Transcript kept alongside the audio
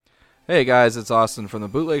Hey guys, it's Austin from the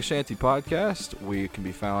Bootleg Shanty Podcast. We can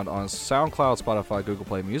be found on SoundCloud, Spotify, Google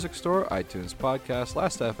Play Music Store, iTunes Podcast,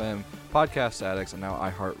 Last.fm, Podcast Addicts, and now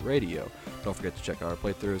iHeartRadio. Don't forget to check out our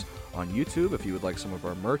playthroughs on YouTube. If you would like some of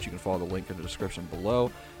our merch, you can follow the link in the description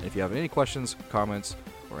below. And if you have any questions, comments,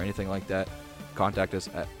 or anything like that, contact us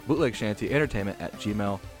at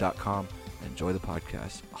bootlegshantyentertainment@gmail.com. Enjoy the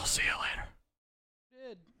podcast. I'll see you later.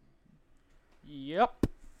 Yep.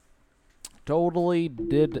 Totally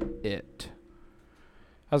did it.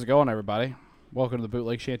 How's it going, everybody? Welcome to the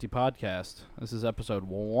Bootleg Shanty Podcast. This is episode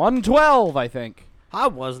 112, I think. I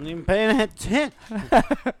wasn't even paying attention.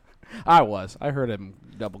 I was. I heard him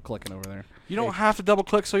double-clicking over there. You don't have to double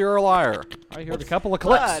click, so you're a liar. I heard a couple of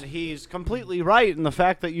clicks. But he's completely right in the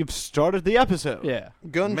fact that you've started the episode. Yeah.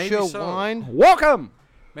 Gun Maybe show so. wine. Welcome!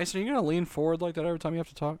 Mason, are you going to lean forward like that every time you have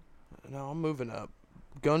to talk? No, I'm moving up.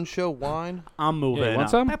 Gun show wine. I'm moving. Yeah, you want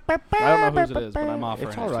up. some? I don't know whose it is, but I'm offering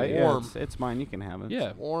It's it all to right. you. Yeah, Warm. it's mine. You can have it.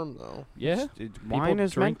 Yeah. Warm though. Yeah? Wine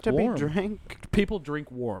is meant to warm. be drank. People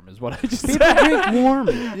drink warm is what I just People said. drink warm.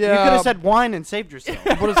 You could have said wine and saved yourself.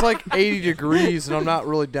 But it's like 80 degrees, and I'm not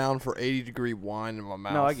really down for 80-degree wine in my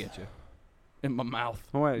mouth. No, I get you. In my mouth.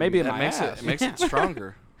 Wait, Maybe in That my makes ass. it makes it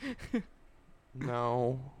stronger.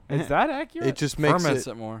 No, Is that accurate? it just makes Ferments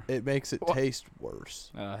it. it more. It makes it taste worse.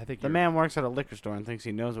 I think The man works at a liquor store and thinks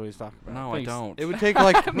he knows what he's talking about. No, I Thanks. don't. It would take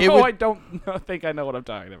like it No, would. I don't think I know what I'm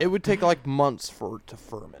talking about. It would take like months for it to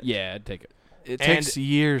ferment. Yeah, I'd take it. It And- takes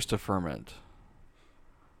years to ferment.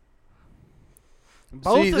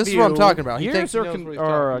 Both See, of this is what I'm you- talking about. He Years thinks he are, knows what he's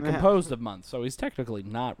are talking about. composed of months, so he's technically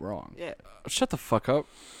not wrong. Yeah. Shut the fuck up.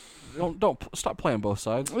 Stop playing both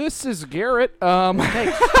sides. This is Garrett.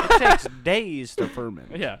 It takes days to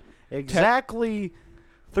ferment. Yeah. Exactly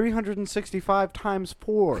 365 times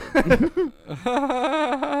 4.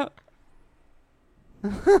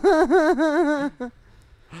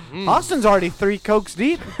 Austin's already 3 Cokes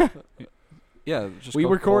deep. Yeah, just We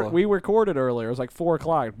Coca-Cola. recorded earlier. It was like 4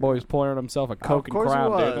 o'clock. Boy's pouring himself a Coke and course he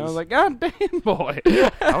Crown, dude. And I was was. like, God damn, boy.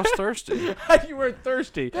 I was thirsty. You were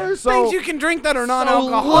thirsty. There's So- things you can drink that are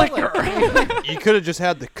non-alcoholic. You could have just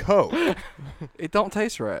had the Coke. It don't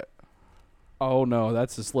taste right. Oh, no,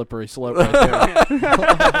 that's a slippery slope right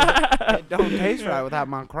there. It don't taste right without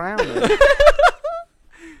my crown.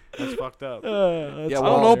 That's fucked up. That's Yeah, I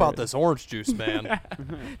well, don't know about this orange juice, man.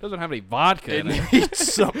 Doesn't have any vodka in it.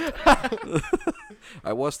 Needs some.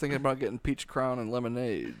 I was thinking about getting peach crown and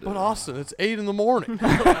lemonade. But Austin, it's 8 in the morning.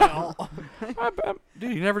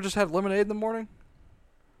 Dude, you never just had lemonade in the morning?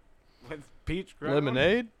 With peach crown.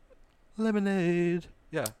 Lemonade. Lemonade.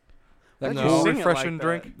 Yeah. That No. cool, You sing it refreshing like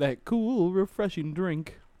drink. That cool, refreshing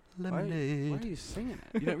drink. Why are you singing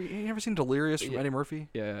it? You never seen Delirious from Yeah. Eddie Murphy?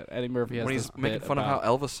 Yeah, Eddie Murphy has When this he's making bit fun of how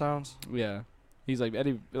about- Elvis sounds? Yeah. He's like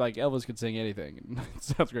Elvis could sing anything. It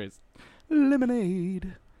sounds great.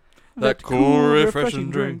 Lemonade. That cool,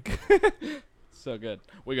 refreshing drink. So good.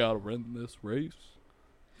 We gotta run this race.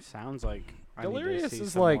 Sounds like I Delirious need to see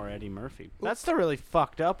is some like- more Eddie Murphy. That's the really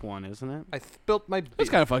fucked up one, isn't it? I spilled my beer. That's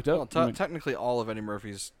kind of fucked up. Well, I mean, technically, all of Eddie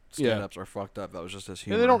Murphy's Yeah. stand-ups are fucked up. That was just his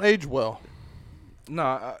humor. Yeah, they don't age well. No,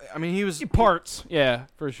 I mean, he was... parts. Yeah,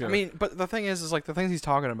 for sure. I mean, but the thing is like, the things he's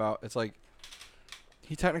talking about, it's like,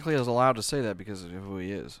 he technically is allowed to say that because of who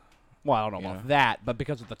he is. well, I don't know Yeah. about that, but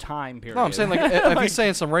because of the time period. No, I'm saying, like, if he's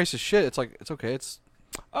saying some racist shit, it's like, it's okay. It's...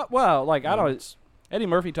 well, like, I you know, don't. Eddie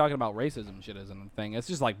Murphy talking about racism and shit isn't a thing. It's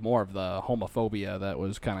just like more of the homophobia that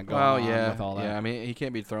was kind of going on with all that. Yeah, I mean, he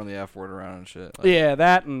can't be throwing the F word around and shit. Like, Yeah,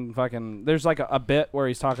 that and fucking. There's like a bit where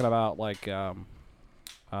he's talking about like,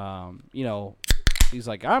 you know, he's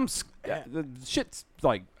like, the shit's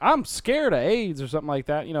like, I'm scared of AIDS or something like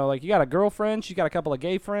that. You know, like you got a girlfriend, she's got a couple of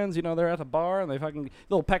gay friends. You know, they're at the bar and they fucking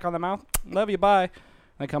little peck on the mouth, love you, bye. And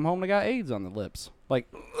they come home, they got AIDS on the lips. Like,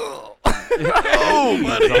 Oh,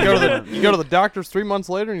 buddy. You go to the doctor's 3 months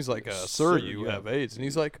later, and he's like, "Sir, Sir, you yeah. have AIDS." And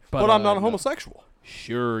he's like, But, "But I'm not a no. homosexual."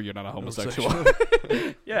 sure, you're not a homosexual.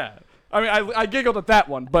 Yeah, I mean, I giggled at that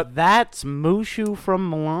one, but That's Mushu from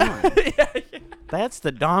Milan. That's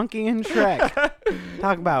the donkey in Shrek.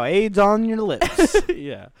 Talk about AIDS on your lips.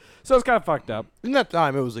 yeah. So it's kind of fucked up, In that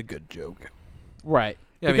time, it was a good joke right?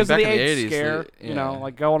 Yeah, I mean, because back of the in the AIDS 80s, scare, they- you know, yeah.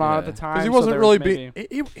 like going on at Yeah. the time. because he so wasn't there really was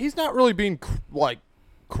being. He's not really being like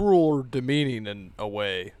cruel or demeaning in a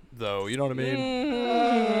way, though. You know what I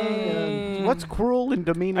mean? What's cruel and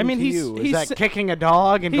demeaning I mean, to he's- you? Is he's that sa- kicking a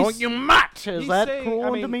dog and he's- going, "You mutt"? Is He's that saying- cruel I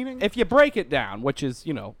and mean, demeaning? If you break it down, which is,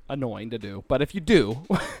 you know, annoying to do, but if you do,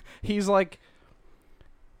 he's like,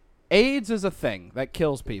 AIDS is a thing that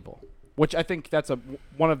kills people, which I think that's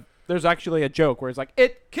one of. There's actually a joke where it's like,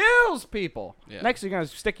 it kills people. Yeah. Next, you're gonna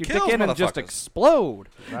stick your Kills dick in and just motherfuckers. explode.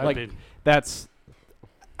 That'd Like be- that's.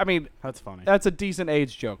 I mean, That's funny. that's a decent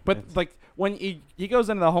AIDS joke. But It's- like when he goes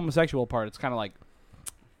into the homosexual part, it's kind of like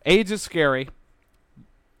AIDS is scary.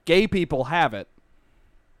 Gay people have it.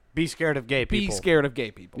 Be scared of gay people. Be scared of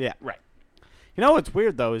gay people. Yeah. Right. You know what's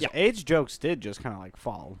weird though is Yeah. AIDS jokes did just kind of like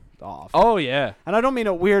fall off. Oh yeah. And I don't mean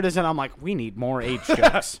it weird as in I'm like, we need more AIDS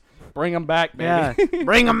jokes. Bring them back, Yeah, baby.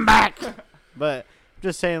 bring them back. But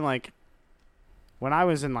just saying, like, when I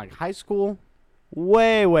was in like high school,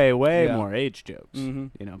 way Yeah. more AIDS jokes. Mm-hmm.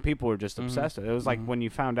 You know, people were just Mhm. obsessed with it. It was like Mhm. when you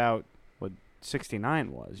found out what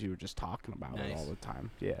 69 was, you were just talking about it Nice. all the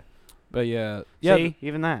time. Yeah. But yeah. See,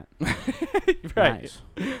 even that. Right. Nice.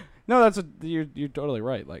 No, you're totally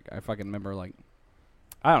right. Like I fucking remember like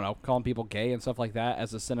I don't know, calling people gay and stuff like that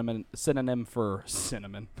as a synonym for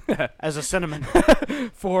cinnamon. As a cinnamon.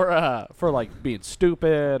 for like being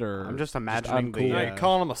stupid or I'm just imagining uncool. the. Now you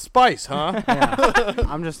calling him a spice, huh? Yeah.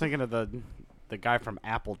 I'm just thinking of the guy from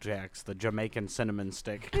Apple Jacks, the Jamaican cinnamon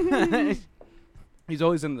stick. He's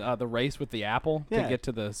always in the race with the apple Yeah. to get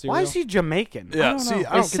to the cereal. Why is he Jamaican? Yeah, don't see, know.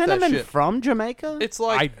 I don't Is get that cinnamon shit. from Jamaica? It's I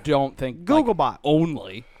like don't think Googlebot.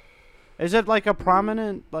 only. Is it like a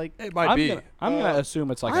prominent like? it might be. I'm gonna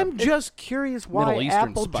assume it's like I'm just curious why Middle Eastern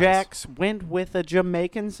Apple spice. Jacks went with a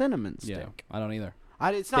Jamaican cinnamon yeah. stick. I don't either.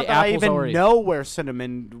 It's not The that I apple's even already- know where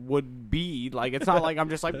cinnamon would be. Like, it's not like I'm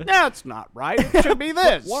just like, that's not right. It should be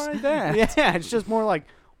this. Why that? Yeah, it's just more like,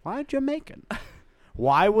 why Jamaican?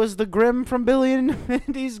 Why was the Grim from Billy and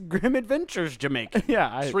Mindy's Grim Adventures Jamaican?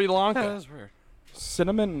 Yeah, Sri Lanka. That's weird.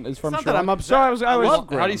 cinnamon is from not Sri that I'm Lanka. upset. So I was I love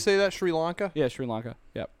How do you say that? Sri Lanka? Yeah, Sri Lanka.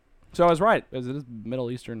 Yep. So I was right. It is Middle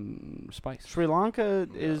Eastern spice. Sri Lanka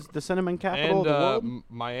is the cinnamon capital And of the world.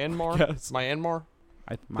 Myanmar. Yes. Myanmar.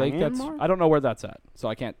 I think that's. Myanmar? I don't know where that's at, so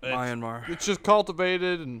I can't. Myanmar. It's just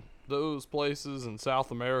cultivated in those places in South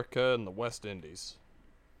America and the West Indies.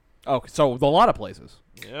 Oh, so a lot of places.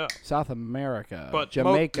 Yeah, South America, but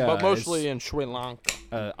Jamaica, but mostly is, in Sri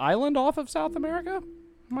Lanka. island off of South America.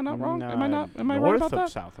 Am I not wrong? Am I not? Am I right north about of that?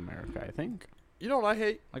 South America, I think. You know what I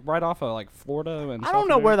hate? Like right off of like Florida and. I South don't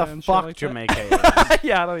know where the America and shit fuck like that? Jamaica is.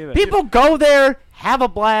 Yeah, I don't either. People go there, have a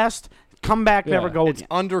blast, come back, never Yeah. go It's again.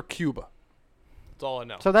 under Cuba. That's all I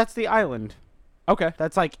know. So that's the island. Okay.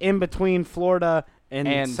 That's like in between Florida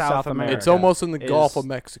and, South America. It's almost in the Gulf is- of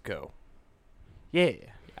Mexico. Yeah.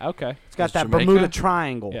 Okay. It's got Is that Jamaica? Bermuda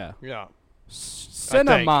Triangle. Yeah. Yeah.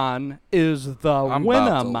 Cinnamon is the I'm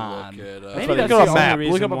about to look Winamon. it up. Maybe what that's it the is. only map.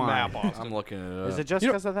 reason Look up a why. map, Austin. I'm looking it up. Is it just You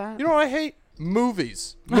know- because of that? You know what I hate?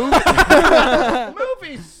 Movies.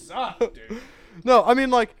 Movies suck, dude. No, I mean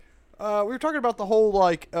like we were talking about the whole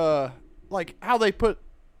like how they put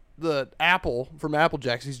the apple from Apple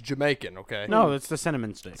Jacks. He's Jamaican, okay? No, it's the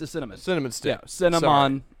cinnamon stick. It's a cinnamon. Cinnamon stick. Yeah,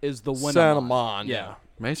 cinnamon is the Winamon. Cinnamon. Yeah.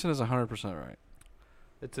 Mason is 100% right.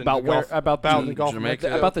 It's in About the where Gulf, about about the, the Gulf of Jamaica.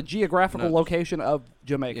 Mexico. about the geographical No. location of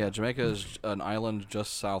Jamaica. Yeah, Jamaica is an island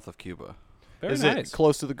just south of Cuba. Very Is nice. it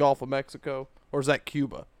close to the Gulf of Mexico, or is that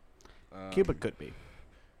Cuba? Cuba could be.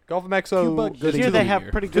 Gulf of Mexico. Cuba, is good Here to they the have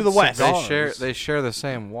year. pretty To good the west. cigars. They share the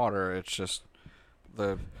same water. It's just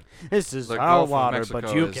the This is the our Gulf of water, Mexico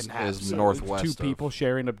but you is, can have is some. northwest. Two of- people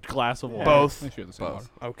sharing a glass of water. Both. They share the same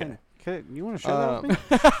Both. water. Okay. Okay, you want to share that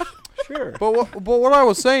with me? Sure. But what I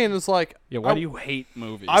was saying is like Yeah, why I- do you hate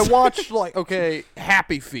movies? I watched like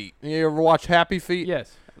Happy Feet. You ever watch Happy Feet?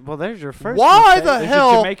 Yes. Well, there's your first. Why mistake. the Is it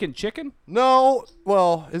hell? Jamaican chicken? No.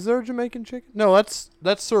 Well, is there a Jamaican chicken? No,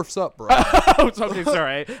 that's Surf's Up, bro. Oh, it's okay.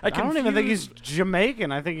 Sorry. I don't even think he's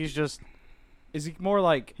Jamaican. I think he's just. Is he more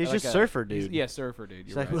like? He's like just a- surfer he's- dude. Yeah, surfer dude.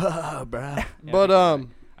 He's You're like, right. whoa, bro. Yeah, But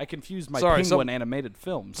I confused my sorry, penguin animated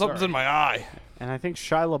film. something's Sorry. in my eye. And I think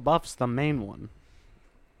Shia LaBeouf's the main one.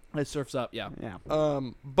 It surfs up. Yeah. Yeah.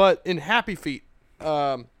 But in Happy Feet,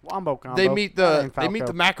 Wombo combo. they meet That the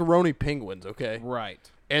ain't macaroni penguins, okay? Right.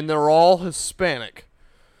 And they're all Hispanic.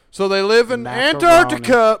 So they live in Macaroni.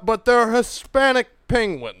 Antarctica, but they're Hispanic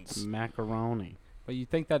penguins. Macaroni. But you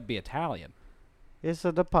think that'd be Italian? It's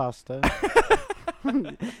a da pasta.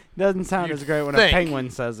 Doesn't sound You as great when think. a penguin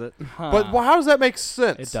says it. But how does that make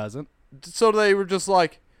sense? It doesn't. So they were just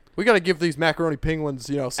like, we got to give these macaroni penguins,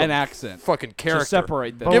 some An accent fucking character. to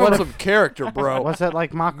separate them. But Give what them if- some character, bro. What's that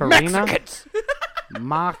like Macarena? Mexicans.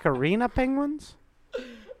 Macarena penguins?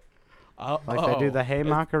 Like they do the Hey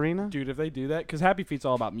Macarena? Dude, if they do that, because Happy Feet's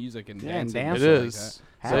all about music and Yeah, and dancing. It dancing. is.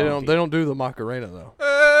 Happy They don't. Feet. They don't do the Macarena though.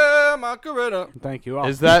 Macarena. Thank you.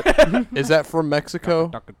 Is that from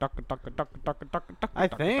Mexico? I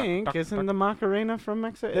think isn't the Macarena from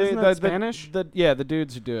Mexico? They- Isn't the- that the- Spanish? The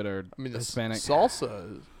dudes who do it are I mean, the Hispanic.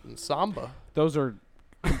 salsa and samba. Those are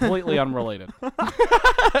completely unrelated.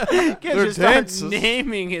 Can't They're just start dances.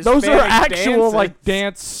 naming his. Those are actual dances. like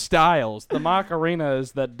dance styles. The Macarena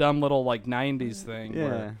is that dumb little like '90s thing. Yeah.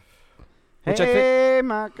 Where, Which I Hey,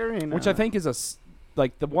 Macarena. which I think is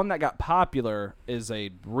like the one that got popular is a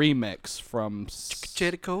remix from.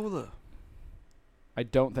 Cherry Cola. I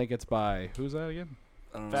don't think it's by who's that again?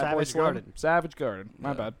 Savage Boy Slim? Garden. Savage Garden.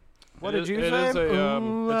 My bad. What It did is- you it say? is a, it's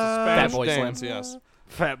a Spanish Boy dance, Slim. yes.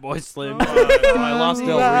 Fat Boy Slim. I lost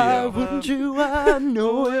Del Why Rio. wouldn't you? I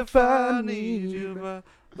know if I need you.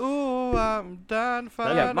 but ooh, I'm dying to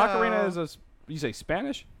find Yeah, Macarena out. is you say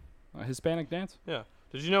Spanish? A Hispanic dance? Yeah.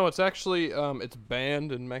 Did you know it's actually it's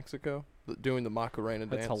banned in Mexico doing the Macarena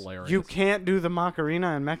That's dance? hilarious. You can't do the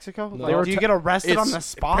Macarena in Mexico. No. Like, They were do you t- get arrested on It's- the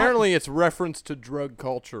spot? Apparently, it's reference to drug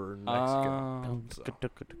culture in Mexico. So.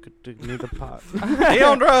 Need the pot. He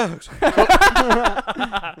on drugs.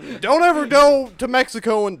 Don't ever go to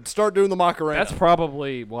Mexico and start doing the Macarena. That's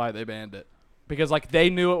probably why they banned it. Because like they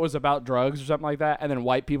knew it was about drugs or something like that, and then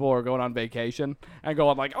white people are going on vacation and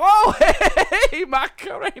going like, "Oh, hey,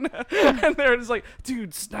 Macarena," and they're just like,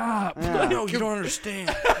 "Dude, stop!" Yeah. No, you don't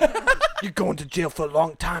understand. You're going to jail for a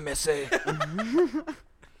long time, S.A.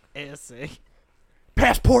 ASA.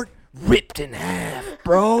 Passport ripped in half,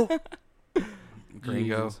 bro.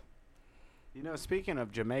 Gringo. Jesus. You know, speaking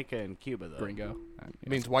of Jamaica and Cuba, though, Gringo.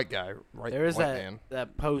 Means white guy, right? there is white that man.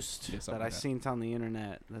 that post Yeah, something that I like that. seen on the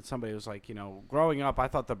internet that somebody was like, you know, growing up, I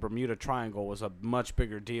thought the Bermuda Triangle was a much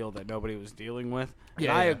bigger deal that nobody was dealing with. And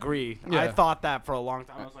Yeah, I yeah. agree. Yeah. I thought that for a long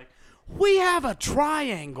time. I was like, we have a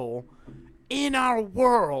triangle in our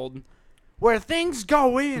world where things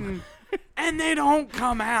go in and they don't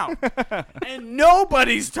come out, and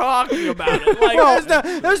nobody's talking about it.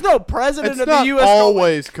 Like, there's no president It's of not the U.S.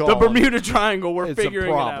 always The called. Bermuda Triangle. We're It's a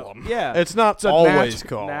figuring problem. it out. Yeah, It's not It's a always nat-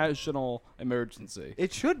 called. national emergency.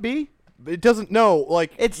 it should be. It doesn't know.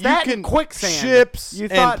 Like It's you that can and quicksand. Ships You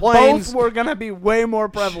and thought planes. both were gonna be way more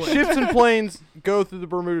prevalent. Ships and planes go through the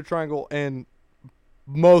Bermuda Triangle, and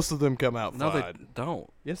most of them come out No, they fried.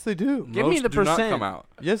 don't. Yes, they do. Give me Most the do not percent. come out.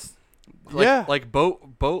 Yes. Like, yeah. like boat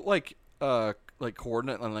like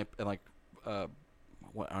coordinate and like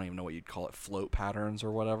what I don't even know what you'd call it, float patterns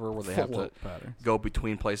or whatever, where they have to go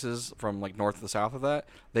between places from like north to south of that.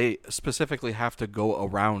 They specifically have to go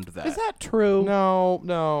around that. Is that true?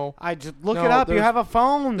 no. I just look No, it up. You there's- have a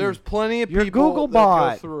phone. There's plenty of Your people Google that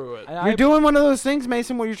bot. go through it. I- You're doing one of those things,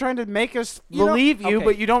 Mason, where you're trying to make us You know- believe you, okay.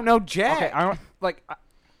 but you don't know jack. Okay, I don't like.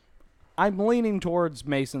 I'm leaning towards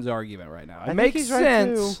Mason's argument right now. It think makes he's right,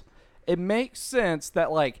 sense. It makes sense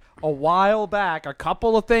that like a while back, a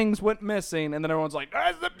couple of things went missing, and then everyone's like,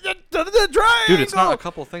 "Ah, the triangle." Dude, it's not a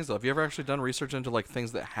couple of things though. Have you ever actually done research into like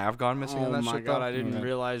things that have gone missing in Oh that my shit? god, though? I didn't Yeah.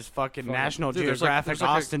 realize fucking Fuck. National Dude, there's Geographic like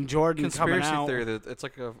a Austin Jordan coming Conspiracy out. theory that it's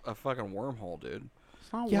like a fucking wormhole, dude.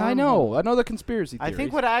 It's not Yeah, I wormhole. know. I know the conspiracy I theories.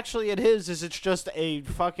 think what actually it is it's just a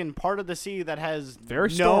fucking part of the sea that has Very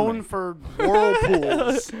stormy. known for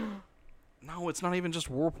whirlpools. No, it's not even just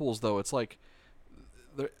whirlpools though. It's like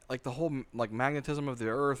the whole like magnetism of the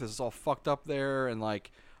earth is all fucked up there, and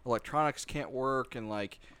like electronics can't work, and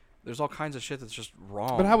like there's all kinds of shit that's just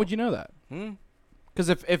wrong. But how would you know that? Hmm? Because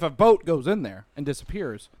if a boat goes in there and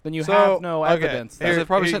disappears, then you So, have no okay, evidence. Because Here- they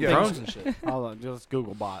probably here sent you go. drones and shit. Hold on, just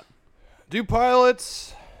Google bot. Do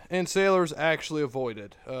pilots and sailors actually avoid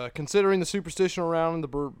it? Considering the superstition around the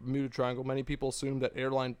Bermuda Triangle, many people assume that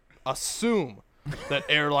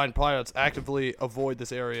airline pilots actively avoid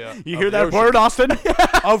this area. You of hear the that ocean. word, Austin?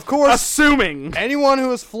 Of course. Assuming. Anyone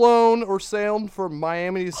who has flown or sailed from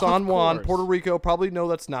Miami to San Juan, course. Puerto Rico, probably know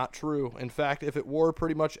that's not true. In fact, if it were,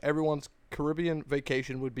 pretty much everyone's Caribbean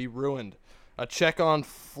vacation would be ruined. A check on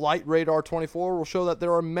Flight Radar 24 will show that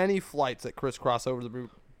there are many flights that crisscross over the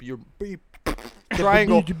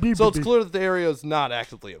triangle, so it's clear that the area is not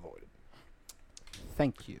actively avoided.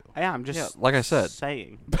 Thank you. Yeah, I'm just Yeah, like I said.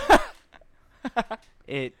 saying.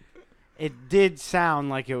 It did sound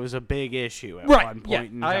like it was a big issue at one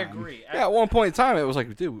point in time. I agree. Yeah, at one point in time, it was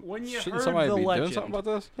like, dude, When you shouldn't heard somebody the be doing legend something about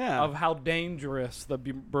this? Yeah. Of how dangerous the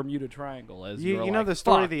Bermuda Triangle is. You were know like, the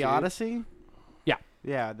story "Fuck, of the dude." Odyssey? Yeah.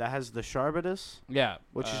 Yeah, that has the Charybdis, Yeah.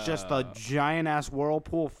 which is just a giant ass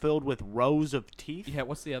whirlpool filled with rows of teeth. Yeah,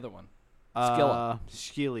 what's the other one? Scylla.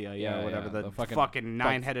 Scylla, yeah, Yeah, whatever. yeah, The, the fucking- fucking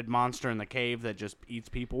nine-headed monster in the cave that just eats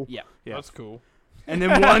people. Yeah. Yeah. That's cool. And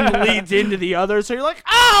then one leads into the other, so you're like,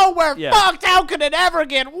 oh, we're Yeah. fucked. How could it ever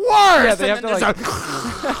get worse? Yeah, they And have then to,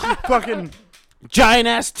 there's a fucking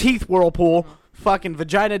giant-ass teeth whirlpool. Fucking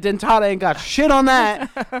vagina dentata ain't got shit on that.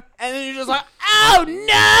 And then you're just like, oh,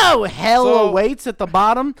 no. Hell So- awaits at the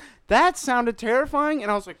bottom. That sounded terrifying,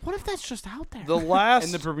 and I was like, what if that's just out there? The last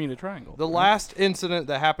In the Bermuda Triangle. the last incident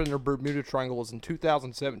that happened in the Bermuda Triangle was in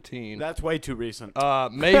 2017. That's way too recent.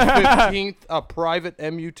 May 15th, a private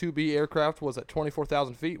MU-2B aircraft was at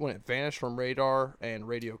 24,000 feet when it vanished from radar and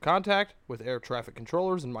radio contact with air traffic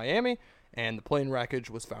controllers in Miami, and the plane wreckage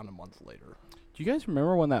was found a month later. Do you guys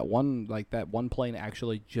remember when that one plane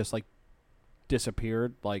actually just like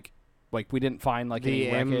disappeared? Like we didn't find like The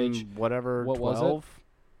any wreckage. whatever What was it? 12.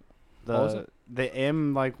 The, What was it? The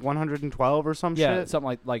M like 112 or some Yeah, shit.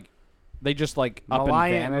 something like they just like up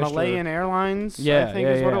Malayan, and vanished. Malayan Airlines, Yeah, I think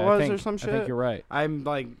yeah, is what yeah, it I was, think- or some shit. I think you're right. I'm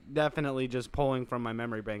like definitely just pulling from my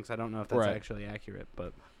memory banks. I don't know if that's Right. actually accurate,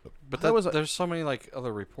 but But There was a- there's so many like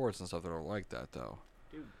other reports and stuff that are like that though.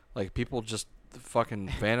 Like people just fucking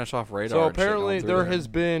vanish off radar. So and shit apparently going through there there. has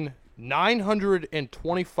been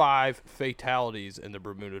 925 fatalities in the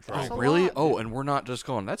Bermuda Oh, Triangle. really? Oh, and we're not just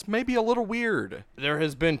going. That's maybe a little weird. There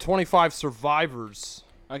has been 25 survivors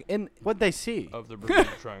Like, and what'd they see? of the Bermuda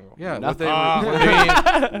Triangle. Yeah. What Nothing. they,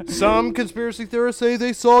 I mean, some conspiracy theorists say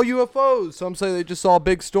they saw UFOs. Some say they just saw a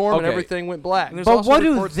big storm and Okay. everything went black. And there's But also what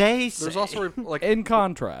do reports- they say? There's also like in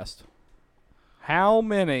contrast, how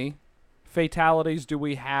many fatalities do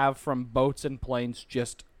we have from boats and planes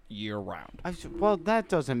just year round? Well, that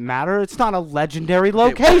doesn't matter. It's not a legendary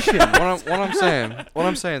location. what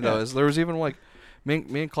I'm saying though is there was even like me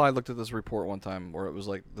and Clyde looked at this report one time where it was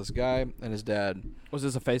like this guy and his dad. Was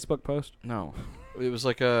this a Facebook post? No, it was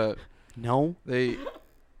like a No. they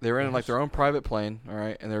were in like their own private plane, all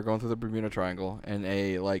right, and they were going through the Bermuda Triangle, and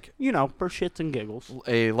a For shits and giggles.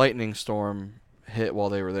 a lightning storm hit while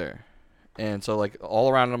they were there, and so like all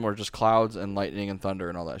around them were just clouds and lightning and thunder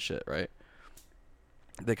and all that shit, right?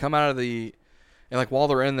 They come out of and like while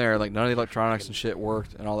they're in there, like none of the electronics and shit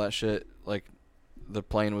worked and all that shit. Like the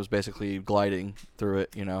plane was basically gliding through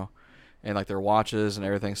it, and like their watches and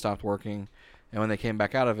everything stopped working. And when they came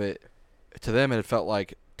back out of it, to them it had felt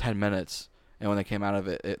like 10 minutes. And when they came out of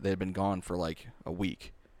it, they'd been gone for like a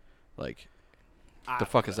week. Like, the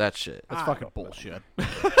fuck is that shit? That's fucking bullshit.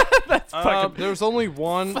 There's only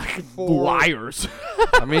one for Liars.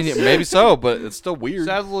 I mean, yeah, maybe so, but it's still weird.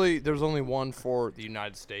 Sadly, there's only one for the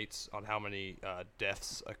United States on how many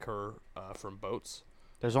deaths occur from boats.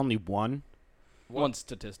 There's only one. One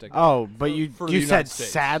statistic. Oh, but you for the you United said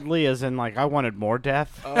States. sadly, as in like I wanted more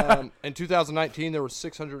death. In 2019, there were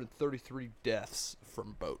 633 deaths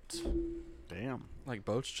from boats. Damn. Like,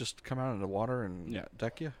 boats just come out into the water and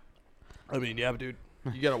deck you? I mean, yeah, dude,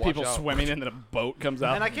 you gotta watch People out. swimming and then a boat comes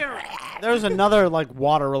out. And I can't. There's another like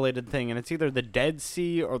water-related thing, and it's either the Dead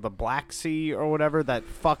Sea or the Black Sea or whatever. That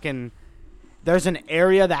fucking. There's an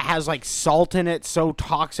area that has like salt in it, so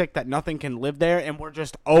toxic that nothing can live there, and we're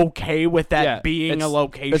just okay with that being a It's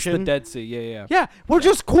location. the Dead Sea. Yeah. Yeah, we're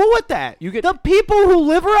just cool with that. You get- the people who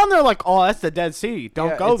live around there, are like, oh, that's the Dead Sea. Don't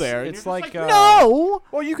Yeah, go it's- there. And it's you're just like, no,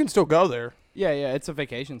 Well, you can still go there. Yeah. It's a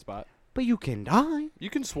vacation spot. but you can die.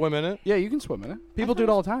 You can swim in it. Yeah, you can swim in it. People do it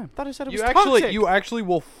all the time. I thought I said it was You actually, toxic. you actually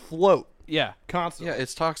will float Yeah. constantly. Yeah,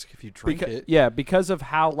 it's toxic if you drink it. Yeah, because of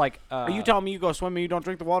how like. Are you telling me you go swimming and you don't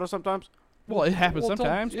drink the water sometimes? Well, it happens Well, don't-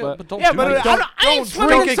 sometimes, yeah, but don't Yeah, do but it. I ain't swimming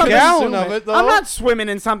drink in a something. gallon of it, though. I'm not swimming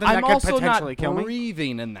in something I'm that could also potentially not kill me.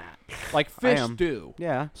 breathing in that. Like fish am. do.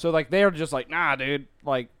 Yeah. So like they're just like, nah, dude.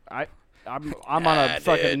 Like I'm on a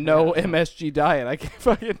fucking no MSG diet. I can't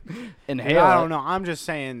fucking inhale. I it. don't know. I'm just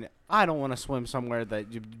saying I don't want to swim somewhere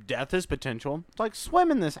that death is potential. It's like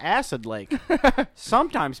swim in this acid lake.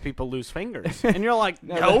 Sometimes people lose fingers, and you're like,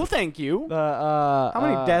 no, thank you. How How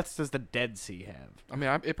many deaths does the Dead Sea have? I mean,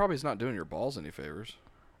 it probably is not doing your balls any favors.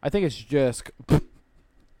 I think it's just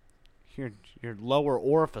Your lower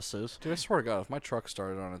orifices. Dude, I swear to God, if my truck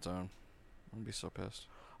started on its own, I'd be so pissed.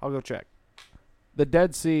 I'll go check. the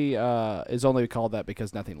Dead Sea is only called that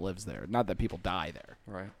because nothing lives there, not that people die there.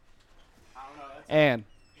 Right. I don't know. And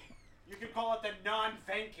You could call it the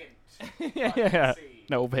non-vacant. yeah, sea,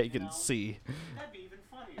 no vacancy. That'd be even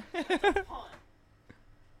funnier. Pun.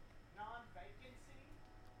 Non-vacancy.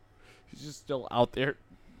 He's just still out there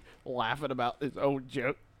laughing about his own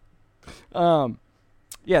joke.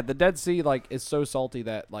 Yeah, the Dead Sea like is so salty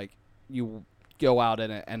that like you go out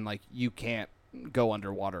in it and like you can't go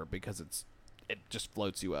underwater because it just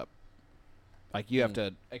floats you up. Like you have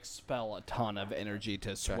to expel a ton of energy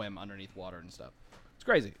to swim underneath water and stuff. It's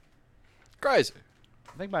crazy. Crazy.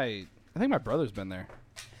 I think my brother's been there.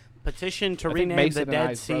 Petition to I think rename Mason the and Dead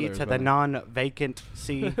I's Sea brothers to the better. non-vacant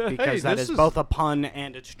sea because that this is is- both a pun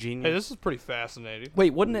and it's genius. Hey, this is pretty fascinating.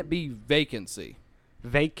 Wait, wouldn't it be vacancy?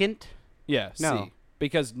 Vacant? Yeah, No. C.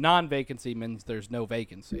 Because non-vacancy means there's no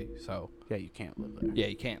vacancy. So Yeah, you can't live there. yeah,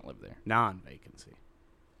 you can't live there. Non-vacancy.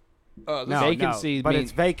 Vacancy but mean-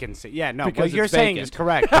 it's vacancy. Yeah, no, Because what you're it's saying vacant. is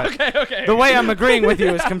correct. But okay. the way I'm agreeing with you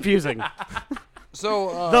is confusing.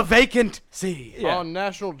 So The vacant sea. Yeah. on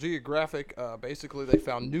National Geographic, basically they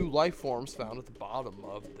found new life forms found at the bottom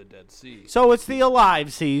of the Dead Sea. So it's the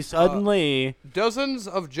alive sea suddenly. Dozens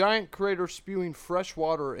of giant craters spewing fresh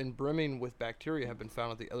water and brimming with bacteria have been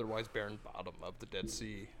found at the otherwise barren bottom of the Dead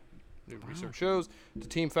Sea. New research shows the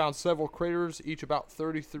team found several craters, each about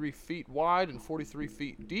 33 feet wide and 43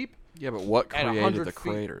 feet deep. Yeah, but what At created 100 the feet.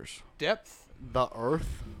 craters? Depth. The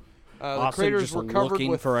Earth. The Austin craters just were covered looking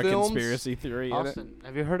with for a films. conspiracy theory in it. Austin,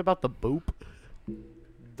 have you heard about the boop?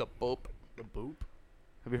 The boop. The boop.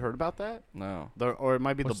 Have you heard about that? No. Or it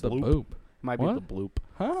might be What's the the bloop. boop? Might What? be the bloop.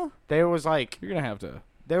 Huh? There was like You're gonna have to.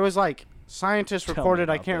 scientists Tell me recorded.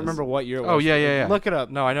 I about can't this. remember what year it was. Oh, yeah. Look it up.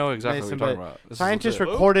 No, I know exactly Mason, what you're but talking about. This is Scientists legit.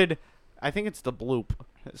 recorded. I think it's the bloop.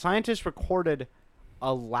 Scientists recorded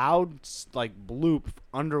a loud bloop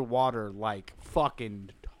underwater, like fucking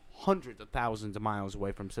hundreds of thousands of miles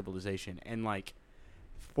away from civilization, and like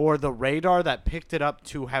for the radar that picked it up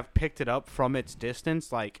to have picked it up from its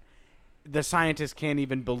distance, like the scientists can't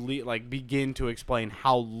even begin to explain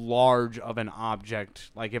how large of an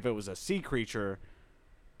object, like if it was a sea creature,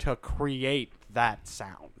 to create that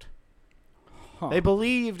sound. Huh. They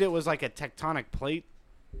believed it was like a tectonic plate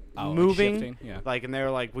like moving, shifting, yeah. and they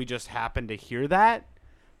were like, we just happened to hear that,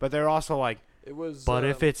 but they're also like, It was. but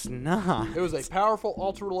if it's not, It was a powerful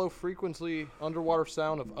ultra-low frequency underwater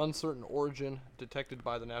sound of uncertain origin detected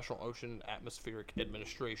by the National Ocean and Atmospheric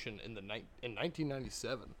Administration in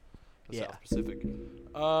 1997. The Yeah. South Pacific.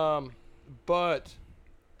 But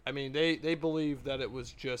I mean, they believe that it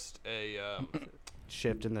was just a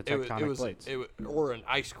shift in the it was, tectonic plates. or an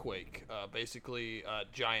ice quake, basically a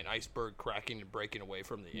giant iceberg cracking and breaking away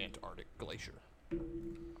from the Antarctic glacier,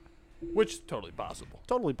 which is totally possible.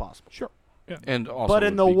 Totally possible. Sure. And also But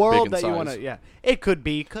in would the be big world in that you size. want to, it could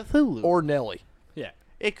be Cthulhu, Or Nelly. Yeah.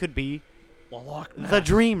 it could be Loch the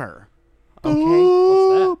Dreamer. Okay,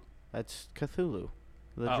 What's that? that's Cthulhu,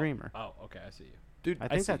 the Dreamer. Oh, okay, I see you. Dude, I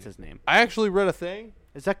think see that's you. his name. I actually read a thing.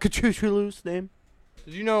 Is that Cthulhu's name?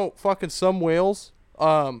 Did you know fucking some whales,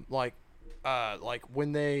 like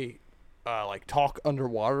when they, talk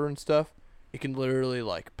underwater and stuff, it can literally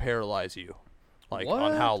like paralyze you, on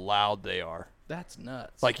What? how loud they are. That's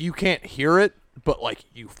nuts. Like you can't hear it, but like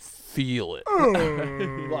you feel it.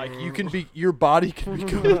 Like your body can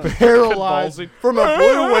become paralyzed Convulsing. from a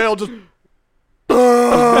blue whale just.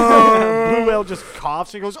 Blue whale just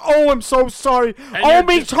coughs and goes, "Oh, I'm so sorry. Oh,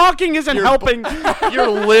 me talking isn't helping. Your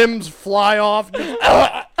limbs fly off.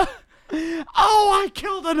 Oh, I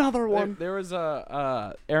killed another one." There was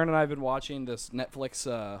a Aaron and I have been watching this Netflix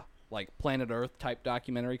Planet Earth type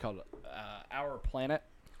documentary called Our Planet.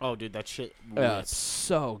 Oh, dude, that shit. It's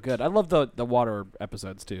so good. I love the water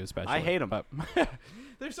episodes too, especially. I hate 'em. but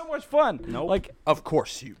they're so much fun. Nope. Like Of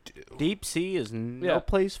course you do. Deep sea is no Yeah.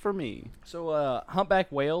 place for me. so,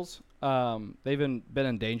 humpback whales. They've been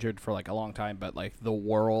endangered for like a long time, but like the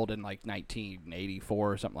world in like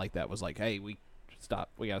 1984 or something like that was like, hey, we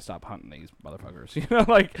gotta stop hunting these motherfuckers,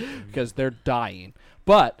 because they're dying.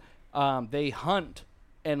 But they hunt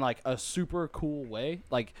in like a super cool way.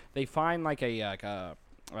 Like they find like a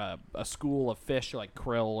school of fish, like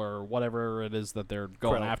krill or whatever it is that they're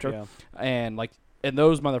going Krill, after, yeah. and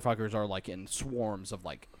those motherfuckers are like in swarms of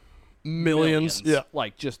like Millions. Yeah.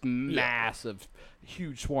 like just massive,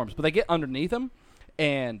 huge swarms. But they get underneath them,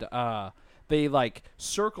 and they like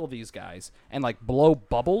circle these guys and like blow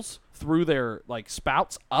bubbles through their like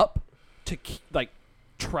spouts up to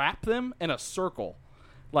trap them in a circle.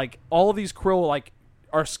 Like all of these krill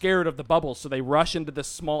are scared of the bubbles, so they rush into this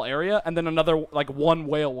small area, and then another one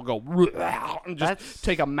whale will go and just That's-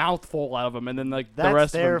 take a mouthful out of them, and then the That's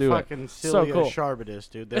rest of their them do fucking it. So Celia cool. Charbidus,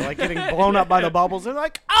 dude. They're like getting blown up by the bubbles. They're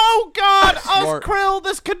like, "Oh God, us Smart. krill,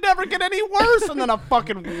 this could never get any worse." And then a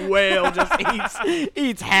fucking whale just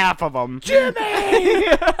eats half of them. Seen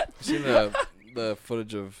the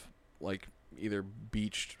footage of like either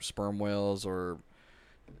beached sperm whales or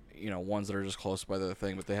ones that are just close by the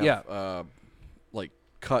thing, but they have like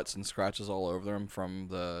cuts and scratches all over them from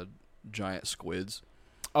the giant squids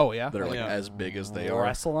Oh yeah, that are like Yeah. as big as they are.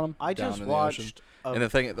 wrestling them. I down just in the ocean. watched. And the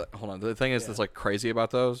thing, the thing is that's like crazy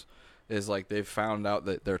about those is like they've found out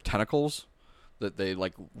that their tentacles that they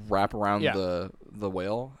like wrap around Yeah. the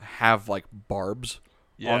whale have like barbs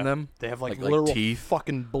on them. They have like, like literal teeth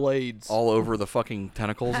fucking blades. all over the fucking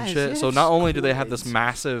tentacles and Guys, shit. So it's not only do they have this squids.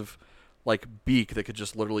 massive like beak that could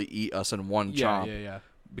just literally eat us in one chomp yeah.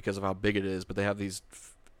 because of how big it is, but they have these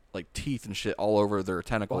like teeth and shit all over their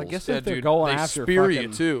tentacles. Well, I guess Yeah, if they're dude, going they after spear fucking, you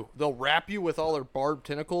too. They'll wrap you with all their barbed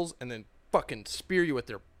tentacles and then fucking spear you with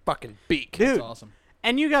their fucking beak. Dude. That's awesome.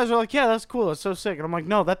 And you guys are like, yeah, that's cool. It's so sick. And I'm like,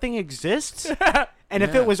 no, that thing exists. And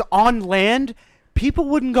if it was on land, people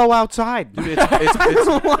wouldn't go outside. Dude,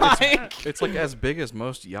 it's like as big as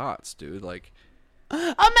most yachts, dude. Like,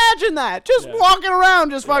 Imagine that. Just walking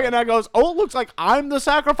around, just fucking. That goes, oh, it looks like I'm the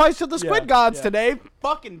sacrifice to the squid gods today.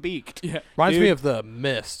 Fucking beaked. Yeah. Reminds Dude. me of the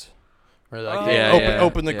Mist. Where like Oh. they Yeah,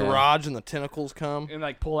 open the yeah. garage and the tentacles come. And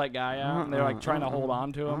like pull that guy out, and they're like trying to hold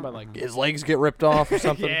on to him, but like His legs get ripped off or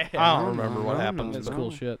something. Yeah. I don't remember what happened. it's but-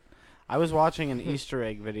 cool shit. I was watching an Easter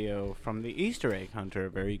egg video from the Easter Egg Hunter, a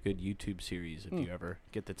very good YouTube series if you ever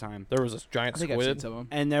get the time. There was this giant I think I've seen squid. some of them.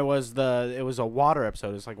 And it was a water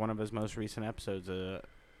episode. It's like one of his most recent episodes.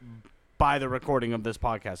 By the recording of this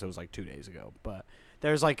podcast, it was like 2 days ago. But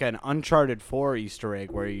there's like an Uncharted 4 Easter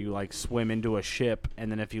egg where you like swim into a ship,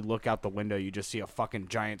 and then if you look out the window, you just see a fucking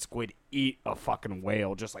giant squid eat a fucking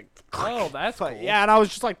whale, just like. Oh, that's cool. Yeah, and I was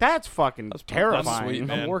just like, that's fucking terrifying. sweet,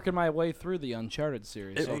 man. I'm working my way through the Uncharted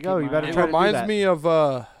series. It- so There I'll you go, keep you my better eye It try out. to do reminds that. me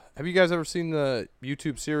of. Have you guys ever seen the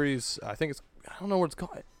YouTube series? I don't know what it's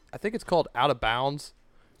called. I think it's called Out of Bounds.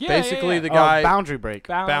 Basically, the Oh, guy. Boundary Break.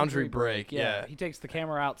 Boundary Break, yeah. He takes the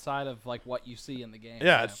camera outside of like what you see in the game.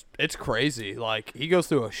 Yeah, it's crazy. Like he goes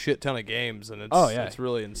through a shit ton of games, and it's it's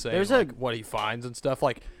really insane. There's like, what he finds and stuff,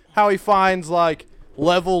 like how he finds like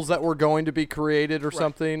levels that were going to be created or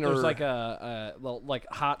something. There's or like a little, like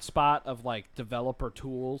hot spot of like developer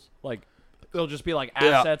tools. Like they'll just be like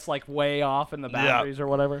Yeah. assets like way off in the Yeah. boundaries or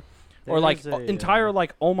whatever, or There's like a, entire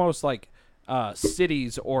like almost like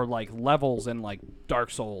cities or like levels in like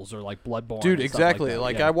Dark Souls or like Bloodborne. Dude, and stuff exactly. Like,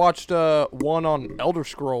 Like that. I watched one on Elder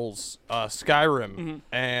Scrolls Skyrim, Mm-hmm.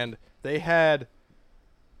 and they had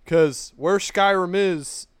because where Skyrim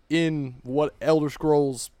is in what Elder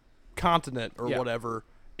Scrolls continent or Yeah. whatever,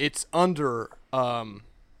 it's under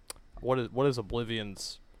what is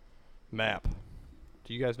Oblivion's map?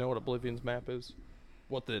 Do you guys know what Oblivion's map is?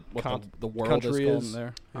 What the what the world country is called is in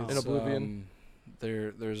there. in it's, Oblivion?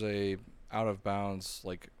 There's a out of bounds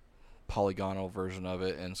like polygonal version of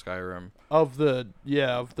it in Skyrim. Of the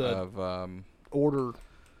Of order.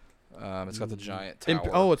 it's got the giant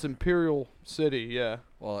tower. It's Imperial City. Yeah.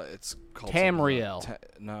 well, it's called Tamriel. something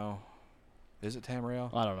like no, is it Tamriel?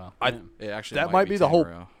 I don't know. It actually That might be the whole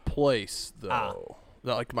Tamriel. place though.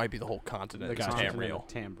 That like might be the whole continent. The is continent Tamriel. of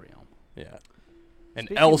Tamriel. Yeah. And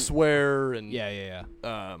Speaking- elsewhere and Yeah.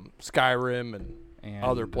 Skyrim and And,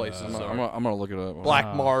 other places. I'm, So I'm gonna look it up.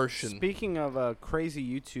 Black Marsh and Speaking of crazy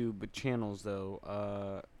YouTube channels,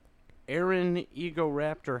 though, Aaron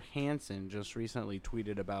Egoraptor Hansen just recently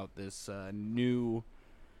tweeted about this new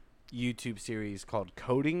YouTube series called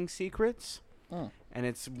Coding Secrets. And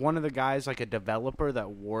it's one of the guys, like a developer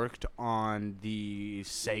that worked on the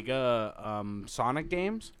Sega Sonic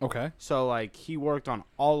games. Okay. So, like, he worked on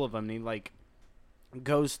all of them. And he, like,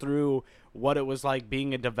 goes through what it was like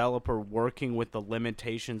being a developer working with the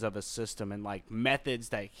limitations of a system and, like, methods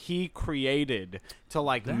that he created to,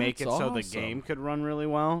 like, make it That's so the awesome. game could run really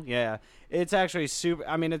well. Yeah. It's actually super.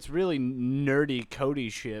 I mean, it's really nerdy, Cody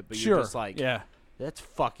shit, but you're just like, yeah. that's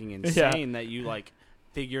fucking insane that you, like,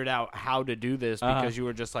 figured out how to do this Uh-huh. because you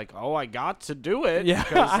were just like, oh, I got to do it. Yeah.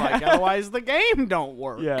 Because, like, otherwise the game don't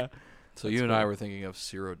work. Yeah. So you and I were thinking of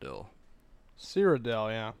Cyrodiil. Cyrodiil,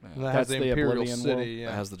 yeah. Yeah. And that That's has the the Imperial Oblivion City. world. Yeah.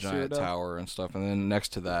 It has the giant Cyrodiil. tower and stuff, and then next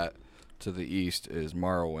to that, to the east, is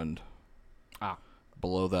Morrowind. Ah.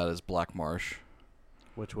 Below that is Black Marsh.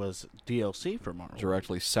 Which was DLC for Marvel.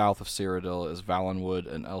 Directly south of Cyrodiil is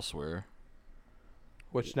Valenwood and Elsewhere.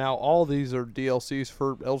 Which now all these are DLCs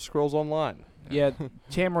for Elder Scrolls Online. Yeah,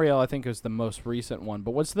 Tamriel I think is the most recent one.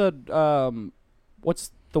 But what's the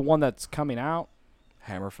one that's coming out?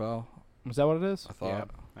 Hammerfell, Is that what it is? I thought.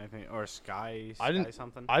 Yeah, I think, or Sky I didn't-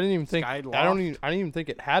 something. I didn't even think. Skyloft. I didn't even think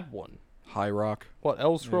it had one. High Rock. What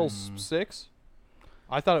Elder Scrolls 6?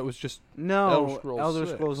 I thought it was just. No, Elder Elder Scrolls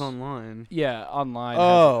Scrolls 6. Online. Yeah, online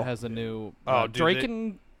Oh. has a new Oh, dude,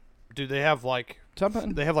 Draken Dude, they have like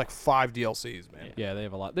something. they have like 5 DLCs, man. Yeah, they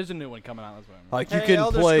have a lot. There's a new one coming out. That's what I mean. Like Hey, you can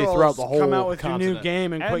Elder play Scrolls, throughout the whole come out with continent. your new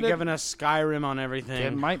game and And quit the- giving us Skyrim on everything.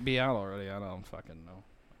 It might be out already. I don't fucking know.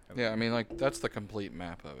 Yeah, I mean, like, that's the complete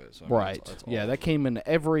map of it. So, I mean, Right. that's Yeah, all. that came in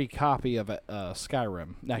every copy of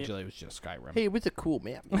Skyrim. Actually, it was just Skyrim. Hey, it was a cool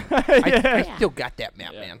map. I still got that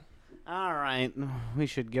map, man. All right, we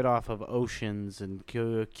should get off of oceans and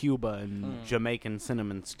Cuba and Jamaican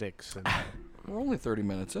cinnamon sticks and We're only 30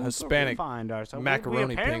 minutes in. Hispanic find ourselves. macaroni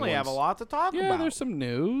we apparently have a penguins. lot to talk Yeah, about. there's some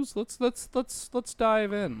news. Let's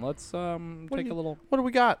dive in. Let's take do a little. What do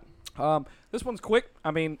we got? This one's quick.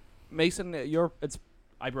 I mean, Mason,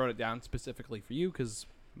 I wrote it down specifically for you because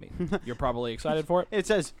mean, you're probably excited for it. It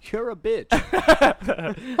says you're a bitch.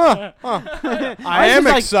 I am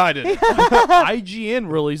excited.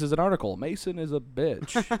 IGN releases an article. Mason is a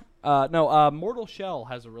bitch. Mortal Shell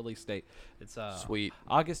has a release date. It's Sweet.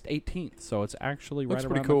 August 18th, so it's actually Looks right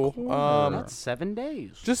pretty around cool. the corner. That's 7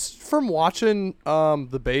 days. Just from watching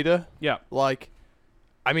the beta, yeah. like,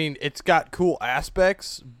 I mean, it's got cool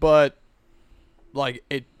aspects, but like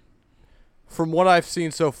from what I've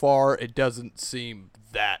seen so far, it doesn't seem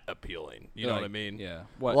that appealing. You know what I mean? Yeah.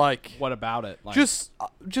 What about it? Like, Just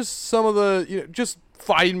some of the just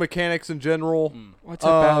fighting mechanics in general. What's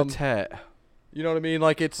about it? You know what I mean?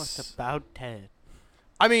 Like What's it's. about Ted?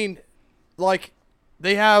 I mean, like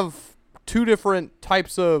they have two different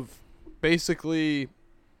types of basically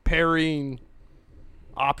parrying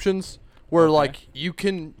options. Where like you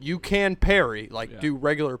can parry, like do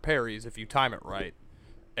regular parries if you time it right,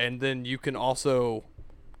 and then you can also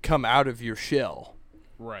come out of your shell,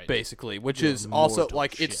 right. basically, which is also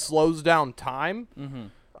like it slows down time,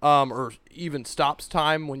 or even stops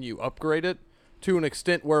time when you upgrade it to an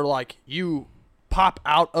extent where like you pop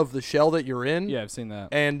out of the shell that you're in, Yeah, I've seen that.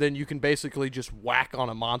 and then you can basically just whack on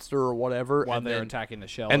a monster or whatever, While and they're then attacking the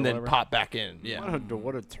shell, and or then whatever. pop back in. Yeah.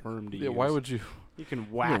 What a term to Yeah, use. why would you you can you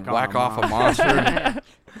whack, know, whack on off a monster?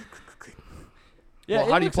 Yeah, Well,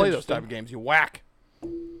 it how do you looks play those interesting. type of games? You whack.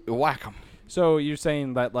 You whack them. So you're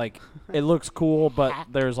saying that like it looks cool, but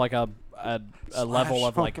there's like a level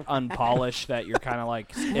of like unpolished that you're kind of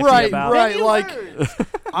like iffy about. Right. Like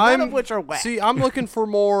None of which are whack. See, I'm looking for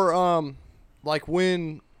more. Like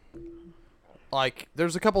when, like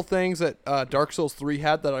there's a couple things that Dark Souls 3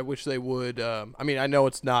 had that I wish they would. I mean, I know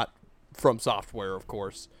it's not from software, of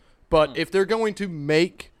course, but if they're going to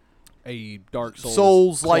make A Dark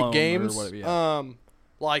Souls like clone or games, whatever, yeah.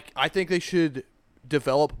 like I think they should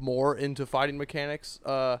develop more into fighting mechanics.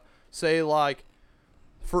 Say like,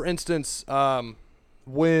 for instance,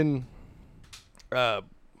 when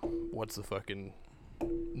what's the fucking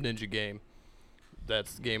ninja game?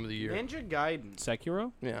 That's the game of the year. Ninja Gaiden.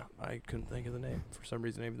 Sekiro? Yeah, I couldn't think of the name for some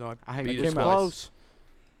reason, even though I beat came it twice. close.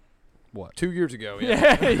 What? 2 years ago.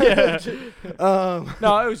 Yeah. Yeah.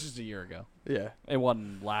 No, it was just a year ago. Yeah. It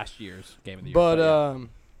wasn't last year's Game of the Year. But yeah.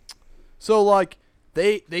 so like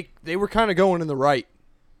they were kind of going in the right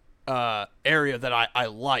area that I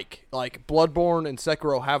like. Like Bloodborne and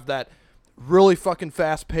Sekiro have that really fucking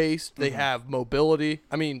fast paced. They have mobility.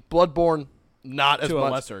 I mean, Bloodborne not as to a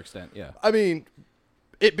much. lesser extent, yeah. I mean,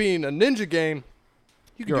 it being a ninja game,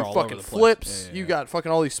 you can You're do all over fucking the place. flips. Yeah. You got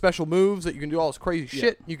fucking all these special moves that you can do all this crazy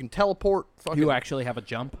shit. You can teleport. Fucking, You actually have a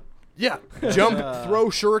jump. yeah, jump, throw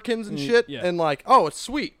shurikens and shit, yeah. and like, oh, it's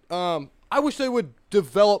sweet. I wish they would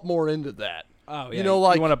develop more into that. Oh, yeah. You know,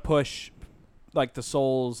 like you want to push like the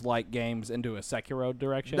Souls-like games into a Sekiro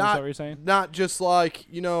direction. Is that what you're saying? not just like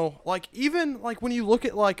like even like when you look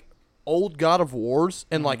at like old God of Wars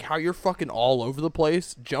and like how you're fucking all over the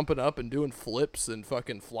place, jumping up and doing flips and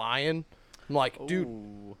fucking flying. I'm like, dude,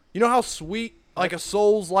 you know how sweet like a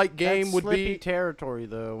Souls-like game That's would slippy be. territory,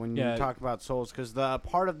 though, when you Yeah. talk about Souls, because the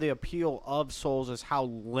part of the appeal of Souls is how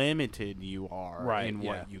limited you are Right, in yeah.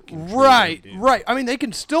 what you can Right, truly do. right. I mean, they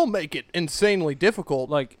can still make it insanely difficult.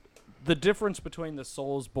 Like the difference between the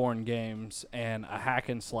Soulsborne games and a hack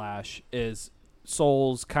and slash is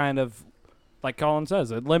Souls kind of, like Colin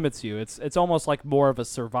says, it limits you. It's almost like more of a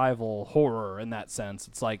survival horror in that sense.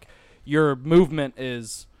 It's like your movement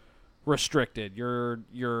is restricted. Your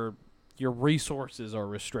resources are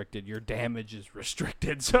restricted. Your damage is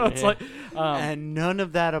restricted. So it's Yeah. like And none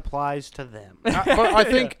of that applies to them. But I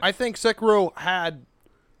think Sekiro had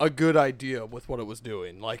a good idea with what it was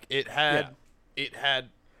doing. Like it had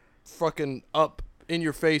fucking up in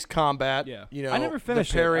your face combat. Yeah. You know, I never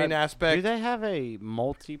finished the it. parrying Do aspect. they have a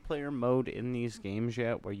multiplayer mode in these games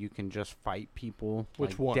yet where you can just fight people?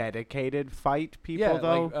 Which like one? Dedicated fight people, yeah,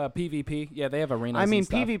 though? like PvP. Yeah, they have arenas. I mean, and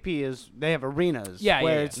stuff. PvP is they have arenas. Yeah,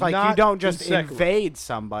 where yeah, it's yeah. like you Not don't just in Sekiro. invade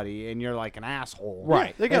somebody and you're like an asshole.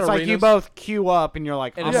 Right. They got It's like you arenas. both queue up and you're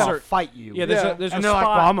like, And I'm it's gonna cer- fight you. Yeah, there's Yeah. a there's and a they're like,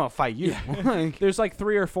 spot. well, I'm gonna fight you. There's like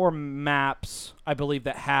 3 or 4 maps, I believe,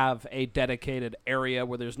 that have a dedicated area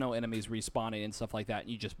where there's no enemies respawning and stuff like that, and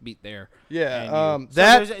you just beat there. Yeah, and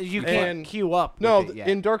that you can't and queue up. no, with it yet.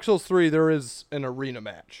 in Dark Souls 3 there is an arena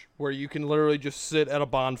match where you can literally just sit at a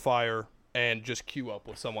bonfire and just queue up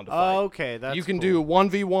with someone to fight. okay, that's you can cool. do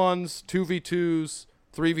 1v1s, 2v2s,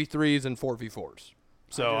 3v3s, and 4v4s.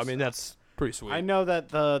 So I mean that's pretty sweet. I know that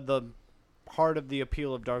the part of the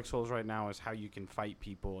appeal of Dark Souls right now is how you can fight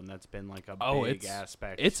people, and that's been like a big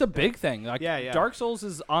aspect. It's a big thing. Like Yeah. Dark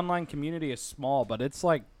Souls' online community is small, but it's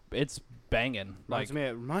like it's banging. Like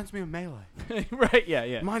reminds me of Melee. right, yeah.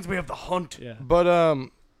 Reminds me of the Hunt. Yeah. But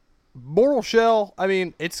Mortal Shell, I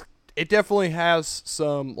mean, it definitely has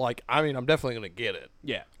some, like, I mean, I'm definitely going to get it.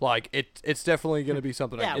 Yeah. Like, it's definitely going to be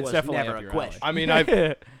something I That get. was definitely never up a your question.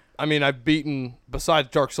 I mean, I've beaten, besides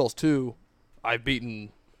Dark Souls 2, I've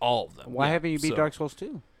beaten all of them. Why Yeah, haven't you beat so- Dark Souls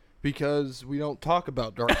 2? Because we don't talk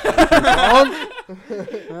about Dark Souls.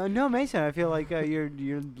 No, Mason. I feel like you're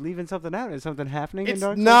leaving something out. Is something happening in It's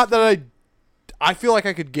Dark Souls? not that I feel like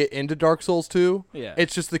I could get into Dark Souls 2. Yeah.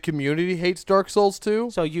 It's just the community hates Dark Souls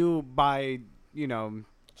 2. So you by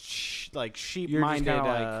like sheep-minded. kinda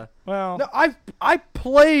like, well, No, I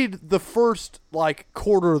played the first like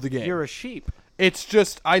quarter of the game. you're a sheep. It's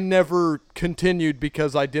just I never continued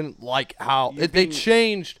because I didn't like how You're they being-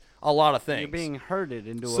 changed a lot of things. You're being herded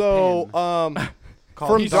into a so pen.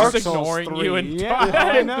 from he's Dark just Souls ignoring 3. you and Yeah,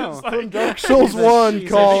 I know. from Dark Souls He's a 1 sheep.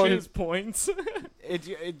 Colin. his points.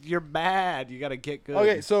 You're bad. You got to get good.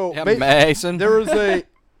 Okay, so Yeah, Mason.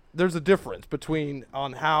 there's a difference between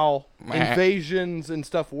on how Meh. invasions and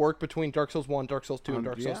stuff work between Dark Souls 1, Dark Souls 2, and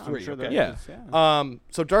Dark Souls 3. I'm sure okay? there Yeah. is, yeah.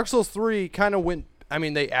 So Dark Souls 3 kind of went. I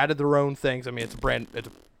mean, they added their own things. I mean, it's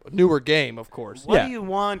a newer game, of course. What Yeah. do you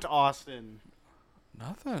want, Austin?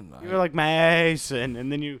 Nothing. You were like Mason, and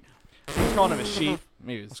then you. calling him a sheep.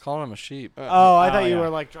 Maybe Let's it's call him a sheep. Oh, I thought you yeah. were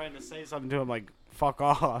like trying to say something to him, like "fuck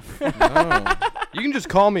off." No. You can just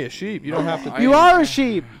call me a sheep. You don't have to. You are a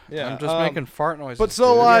sheep. Yeah, I'm just making fart noises. but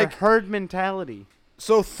so, dude. like- Your herd mentality.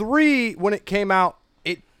 So 3, when it came out,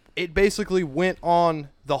 it basically went on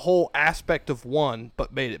the whole aspect of 1,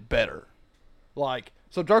 but made it better. Like,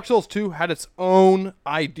 so Dark Souls 2 had its own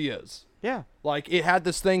ideas. Yeah. Like, it had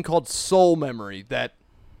this thing called soul memory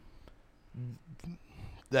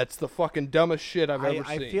that's the fucking dumbest shit I've ever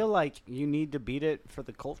I seen. feel like you need to beat it for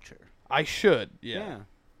the culture. I should. Yeah,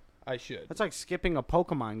 I should. That's like skipping a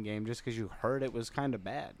Pokemon game just because you heard it was kind of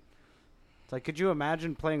bad. It's like, could you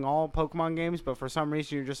imagine playing all Pokemon games, but for some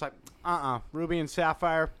reason you're just like, Ruby and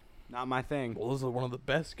Sapphire, not my thing. Well, those are one of the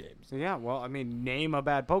best games. So yeah, well, I mean, name a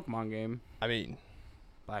bad Pokemon game. I mean,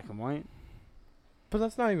 Black and White. but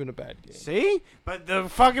that's not even a bad game. See? But the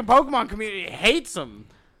fucking Pokemon community hates them.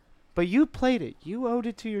 But you played it. You owed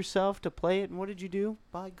it to yourself to play it, and what did you do?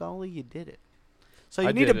 By golly, you did it. So you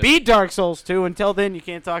I need to did it. beat Dark Souls 2. Until then, you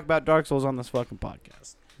can't talk about Dark Souls on this fucking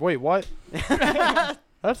podcast. Wait, what?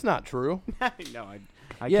 That's not true. No,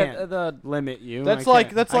 I yeah, can't the limit you. That's I like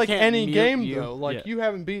can't- that's I like can't any mute game you. though. Like Yeah. you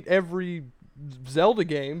haven't beat every Zelda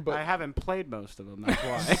game, but I haven't played most of them. That's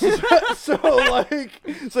why.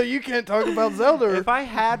 so you can't talk about Zelda. If I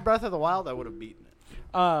had Breath of the Wild, I would have beaten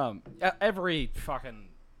it. every fucking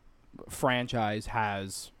franchise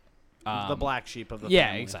has The black sheep of the yeah,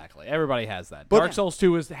 family. exactly. Everybody has that. But- Dark Souls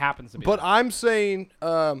 2 happens to be But that. I'm saying,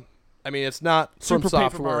 I mean, it's not Super from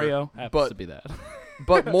Paper software, Mario happens but to be that.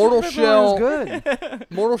 but Mortal Mario's Shell, good.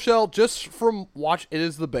 Mortal Shell, just from watch, it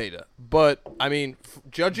is the beta. But I mean,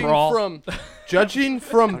 judging Brawl. from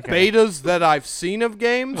betas that I've seen of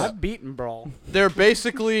games, I've beaten Brawl. they're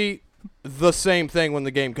basically the same thing when the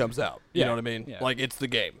game comes out. You Yeah. know what I mean? Yeah. Like it's the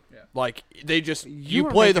game. Yeah. Like they just you were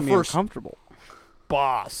play the making me first uncomfortable.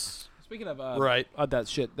 boss. Speaking of Right. that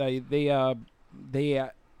shit, they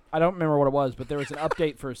I don't remember what it was, but there was an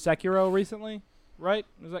update for Sekiro recently, right?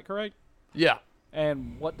 Is that correct? Yeah.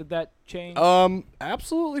 And what did that change?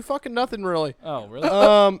 Absolutely fucking nothing really. Oh, really?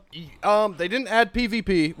 They didn't add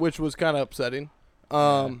PvP, which was kind of upsetting.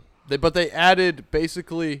 But they added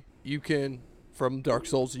basically you can from Dark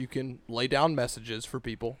Souls you can lay down messages for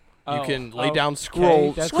people. You Oh, can lay okay, down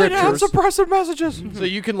scrolls, that's Lay down scriptures. suppressive messages. So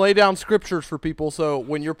you can lay down scriptures for people. So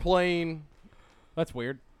when you're playing That's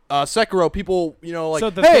weird. Sekiro, people, like, So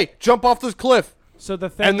the hey, jump off this cliff, So the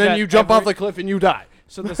thing and then that you jump off every- the cliff and you die.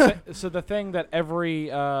 So the thing that every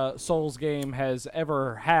Souls game has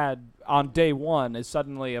ever had on day one is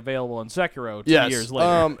suddenly available in Sekiro 2 years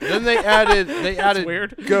later. Then they added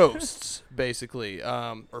weird. ghosts basically,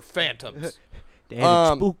 or phantoms. They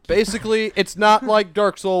added spooky. Basically, it's not like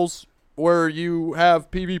Dark Souls where you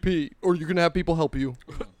have PvP or you can have people help you.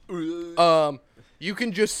 You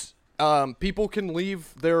can just people can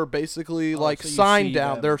leave their basically Oh, like so you sign see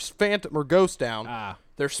down, them. their phantom or ghost down, Ah,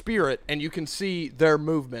 their spirit, and you can see their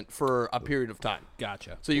movement for a period of time.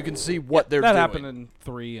 gotcha. So you can see what they're that doing. happened in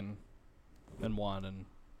 3 and 1, and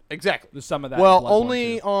Exactly. there's some of that. Well, in Bloodborne,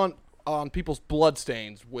 only too. on people's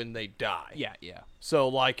bloodstains when they die. Yeah. So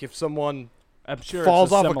like if someone I'm sure falls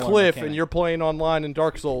it's off a similar cliff mechanic. and you're playing online in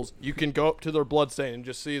Dark Souls, you can go up to their bloodstain and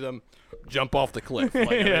just see them jump off the cliff.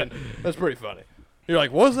 Like, I mean, that's pretty funny. You're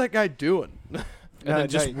like, what is that guy doing? and then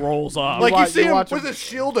just rolls off. Like you watch- see you him watch with him- his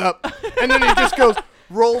shield up, and then he just goes,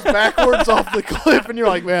 rolls backwards off the cliff, and you're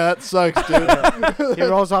like, man, that sucks, dude. He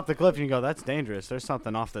rolls off the cliff, and you go, "That's dangerous. There's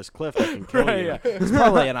something off this cliff that can kill Right, you." yeah. It's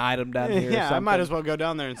probably an item down here. or Yeah, I might something. as well go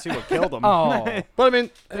down there and see what killed him. Oh, But I mean,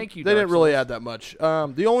 Thank you, they Dark didn't really Souls. add that much.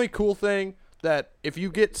 The only cool thing that if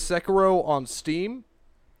you get Sekiro on Steam,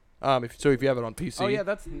 if you have it on PC, oh yeah,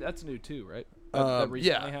 that's new too, right? That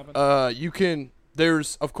recently happened. you can.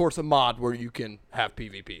 There's of course a mod where you can have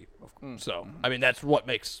PvP. So I mean that's what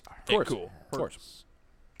makes it cool. Of course.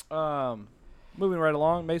 Moving right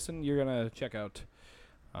along, Mason, you're gonna check out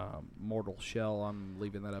Mortal Shell. I'm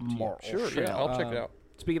leaving that up to you. Sure, yeah, I'll check it out.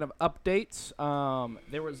 Speaking of updates,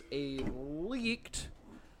 there was a leaked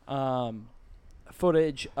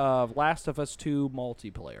footage of Last of Us 2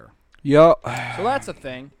 multiplayer. Yup. So that's a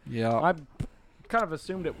thing. Yeah. I kind of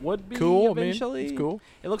assumed it would be Cool. eventually. I mean, it's cool.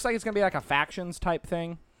 It looks like it's gonna be like a factions type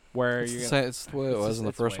thing where It's you're the gonna, same- it's the way it was in the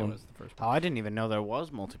it's first way it one. was the first Oh, I didn't even know there was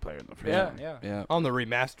multiplayer in the first Yeah, one. yeah. Yeah. On the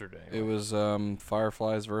remastered day. It was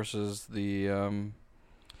Fireflies versus the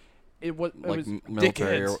It was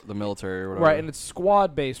military or dickheads. the military or whatever. right, and it's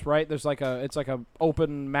squad based, right? There's like a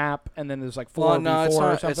open map, and then there's like 4v4 well, no, it's or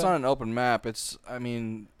not. something. It's not an open map. It's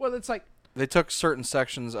Well, it's like they took certain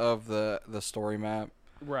sections of the story map,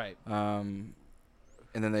 right.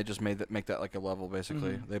 and then they just make that like a level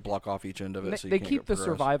basically. Mhm. They block off each end of it. So you They can't keep the progress.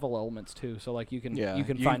 survival elements too, so like you can Yeah, you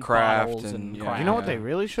can you find can craft bottles and- yeah. craft You know what Yeah. they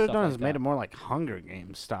really should have Stuff done like is made that. it more like Hunger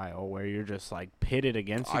Games style, where you're just like pitted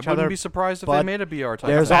against I each wouldn't other. be surprised if they but made a BR type.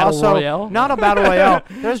 There's thing. Battle also Royale? not a battle royale.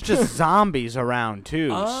 There's just zombies around too.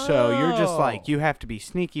 So you're just Oh. like you have to be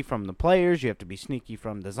sneaky from the players. You have to be sneaky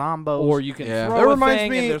from the zombos. or you can Yeah. throw That a reminds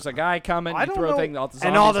thing, me- and there's a guy coming. I You don't throw a know- thing, all the zombies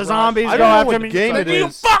and all the rush. zombies I go don't know after what him. and game you're it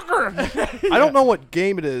just like, is. I don't know what game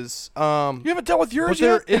it is. You haven't dealt with But yours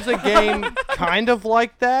there yet. is a game kind of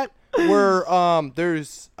like that where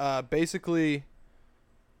there's basically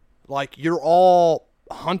like you're all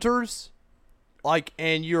hunters, like,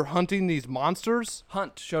 and you're hunting these monsters.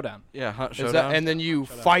 Hunt Showdown. Yeah, Hunt Is Showdown. that, and then you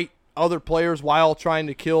fight other players while trying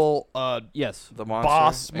to kill. Yes. the monster,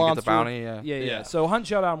 boss and get monster. the bounty. Yeah. Yeah. Yeah. So Hunt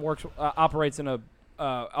Showdown operates in a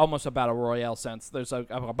almost a battle royale sense. There's a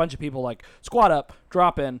bunch of people like squad up,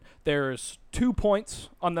 drop in. There's 2 points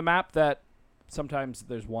on the map that sometimes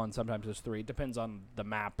there's one, sometimes there's 3. Depends on the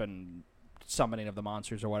map and summoning of the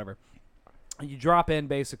monsters or whatever. You drop in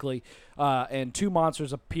basically, and 2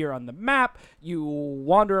 monsters appear on the map. You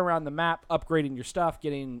wander around the map, upgrading your stuff,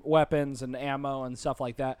 getting weapons and ammo and stuff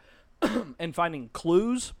like that, and finding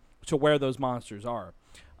clues to where those monsters are.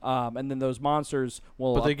 And then those monsters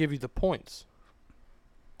will. But they give you the points.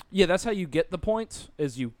 Yeah, that's how you get the points.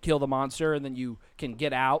 Is you kill the monster and then you can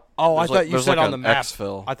get out. Oh, There's I like- thought you there's said like on the an map.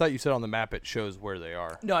 exfil. I thought you said on the map it shows where they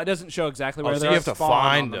are. No, it doesn't show exactly where so they you are. have to spawn on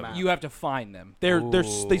find the them. map. You have to find them. They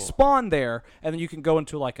Ooh. spawn there, and then you can go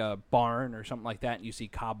into like a barn or something like that, and you see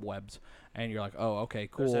cobwebs, and you're like, oh, okay,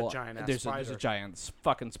 cool. There's a giant-ass There's a spider. giant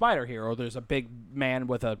fucking spider here, or there's a big man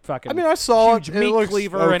with a fucking I mean, I saw huge it. It meat looks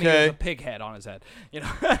cleaver, and he has okay. a pig head on his head. You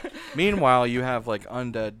know, Meanwhile, you have like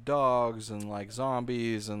undead dogs and like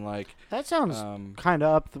zombies and like that sounds um, kind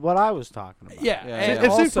of up to what I was talking about. yeah, Yeah, and yeah.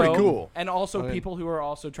 It seems pretty also- cool. And also I mean- people who are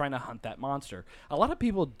also trying to hunt that monster. A lot of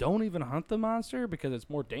people don't even hunt the monster because it's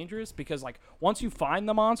more dangerous. Because like once you find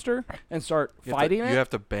the monster and start you have fighting to, it, you have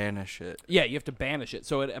to banish it. yeah, you have to banish it,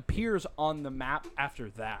 so it appears on the map after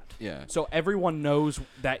that. Yeah. So everyone knows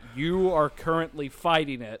that you are currently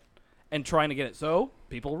fighting it and trying to get it. So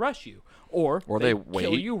people rush you, or they kill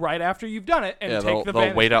wait. you right after you've done it and Yeah, take the they'll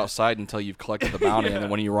wait banishment. outside until you've collected the bounty, and then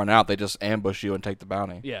when you run out, they just ambush you and take the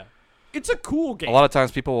bounty. Yeah, it's a cool game. A lot of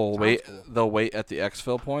times, people will Sounds wait. cool. They'll wait at the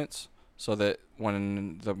exfil points so that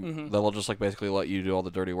when Mhm. they'll just like basically let you do all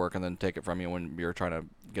the dirty work and then take it from you when you're trying to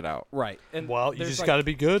get out. right. And Well, you there's, just like- got to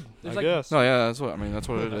be good, I there's like- guess. No, yeah, that's what I mean. That's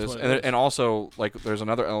what it That's is. what it And is. and also like there's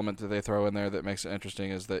another element that they throw in there that makes it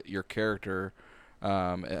interesting is that your character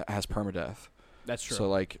it has permadeath. That's true. So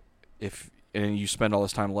like if and you spend all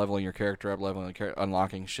this time leveling your character up,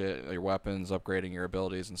 unlocking shit, your weapons, upgrading your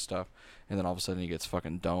abilities and stuff, and then all of a sudden he gets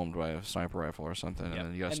fucking domed by a sniper rifle or something, Yep. and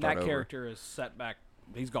then you gotta and start that over. character is set back.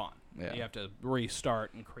 He's gone. Yeah. You have to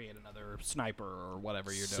restart and create another sniper or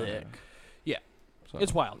whatever you're doing. Sick. Yeah. So-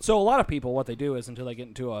 It's wild. So a lot of people, what they do is until they get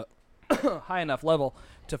into a high enough level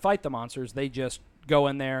to fight the monsters, they just go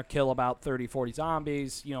in there, kill about 30, 40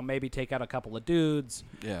 zombies, maybe take out a couple of dudes,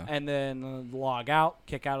 Yeah. and then log out,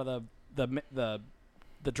 kick out of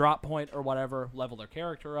the drop point or whatever, level their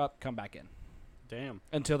character up, come back in Damn.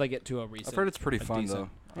 until they get to a recent. I've heard it's pretty a fun decent-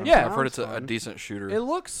 though. Yeah. I've heard it's a Sounds fun. decent shooter. It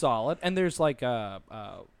looks solid, and there's like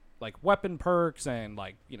weapon perks and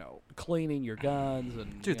cleaning your guns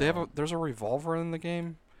and Dude, they have there's a revolver in the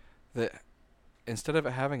game that instead of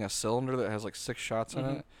it having a cylinder that has like 6 shots in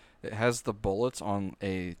it, it has the bullets on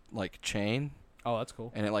a like chain, Oh, that's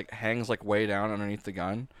cool. and it like hangs like way down underneath the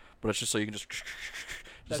gun. But it's just so you can just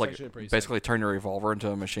That's like actually pretty sick. basically turn your revolver into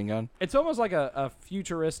a machine gun. It's almost like a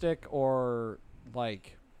futuristic or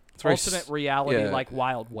like It's very alternate reality, yeah. like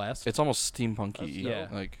Wild West. It's almost steampunky. Yeah.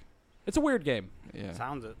 Like It's a weird game. yeah.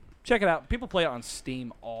 Sounds it. Check it out. People play it on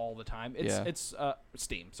Steam all the time. Yeah. It's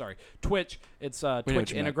Steam. Sorry, Twitch. It's We know what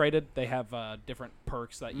Twitch you meant. integrated. They have different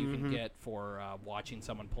perks that you can get for watching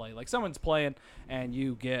someone play. Like someone's playing, and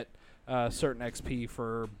you get certain XP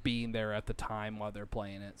for being there at the time while they're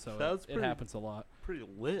playing it. So That's it pretty- happens a lot. Pretty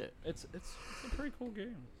lit. It's a pretty cool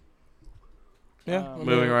game. Yeah,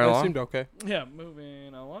 Moving right it along. seemed okay. Yeah,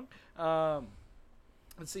 moving along.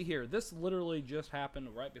 Let's see here. This literally just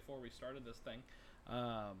happened right before we started this thing.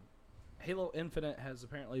 Halo Infinite has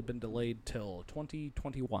apparently been delayed till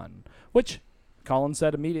 2021, which Colin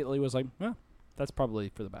said immediately was like, well, that's probably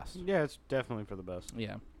for the best. Yeah, it's definitely for the best.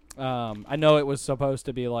 Yeah. I know it was supposed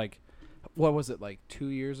to be like, what was it, like 2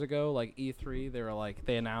 years ago? Like E3, they were like,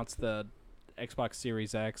 they announced the Xbox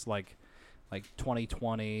Series X, like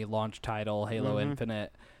 2020 launch title, Halo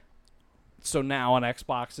Infinite. So now an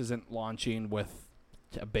Xbox isn't launching with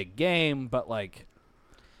a big game, but like,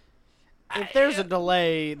 If there's a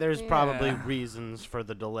delay, there's probably Yeah. reasons for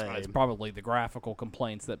the delay. it's probably the graphical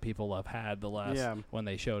complaints that people have had the last Yeah. when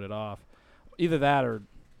they showed it off. Either that or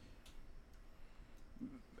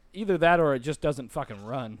it just doesn't fucking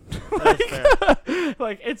run. That's fair.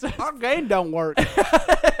 Like it's Our game don't work.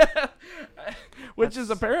 which is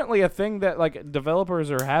apparently a thing that like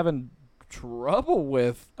developers are having trouble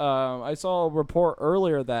with. I saw a report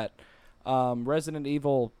earlier that Resident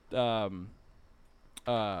Evil 8,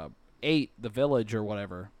 The Village or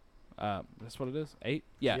whatever, that's what it is. 8,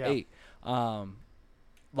 yeah, Yeah. 8.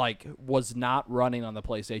 Like was not running on the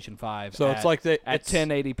PlayStation 5. So it's like they at it's,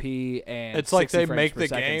 1080p and it's like 60 they frames make per the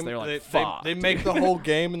second. game. They're like, they fuck. make the whole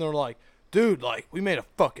game, and they're like, dude, like we made a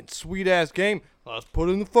fucking sweet ass game. Let's put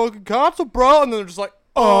it in the fucking console, bro. And then they're just like,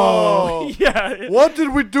 oh, yeah. what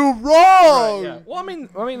did we do wrong? Right, yeah. Well, I mean,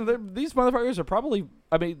 these motherfuckers are probably.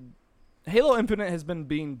 I mean, Halo Infinite has been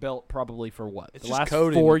being built probably for what It's the just last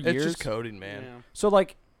coding. 4 It's years. just coding, man. Yeah. So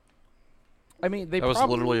like, I mean, they That was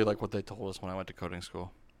probably, literally like what they told us when I went to coding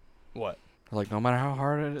school. What? They're like, no matter how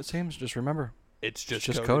hard it seems, just remember, It's it's just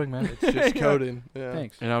just coding, man. It's just coding. Yeah.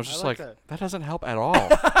 Thanks. And I was I just like like, that. that doesn't help at all.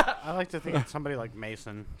 I like to think of somebody like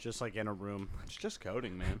Mason, just like in a room. It's just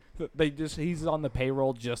coding, man. He's on the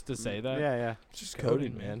payroll just to say that. Yeah. It's just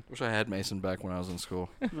coding, man. Wish I had Mason back when I was in school.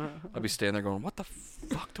 I'd be standing there going, what the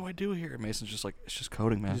fuck do I do here? And Mason's just like, it's just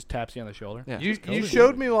coding, He man. just taps you on the shoulder. Yeah. You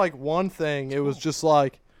showed me like one thing. It was just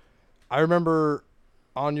like, I remember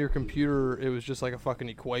on your computer, it was just like a fucking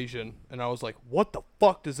equation, and I was like, what the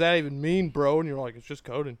fuck does that even mean, bro? And you're like, it's just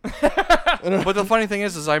coding. But the funny thing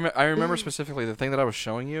is I remember specifically the thing that I was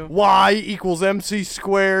showing you. Y equals MC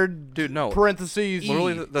squared, Dude, no. parentheses.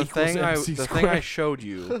 Literally, E the equals thing MC the squared. thing I showed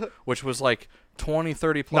you, which was like 20,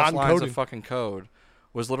 30 plus lines Non-coding. of fucking code,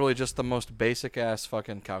 was literally just the most basic ass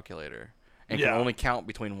fucking calculator, and Yeah. can only count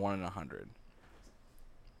between 1 and 100.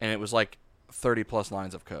 And it was like 30 plus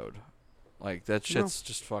lines of code. Like that shit's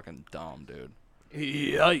just fucking dumb, dude.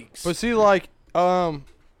 Yikes. But see, like,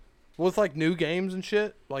 with like new games and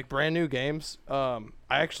shit, like brand new games, I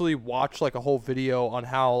actually watched like a whole video on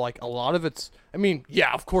how like a lot of it's. I mean,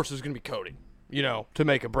 yeah, of course there's gonna be coding, you know, to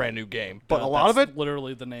make a brand new game, but a lot of That's it,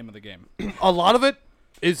 literally the name of the game. a lot of it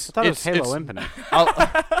is. I thought it was it's- Halo it's-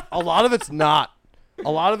 Infinite. a lot of it's not. A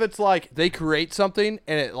lot of it's like they create something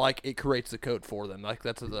and it creates the code for them. Like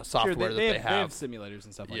that's the software that they have have. simulators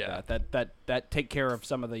and stuff like Yeah. that take care of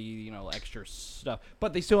some of the extra stuff,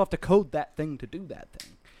 but they still have to code that thing to do that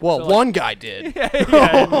thing. Well, So, like- one guy did.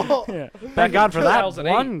 Yeah. Thank God for that 2008.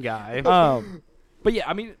 one guy. But yeah,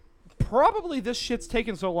 I mean, probably this shit's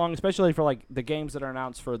taken so long, especially for like the games that are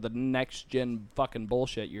announced for the next gen fucking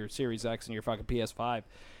bullshit, your Series X and your fucking PS5.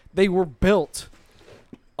 They were built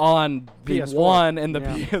on the PS4. one and the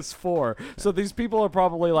Yeah. PS4. So these people are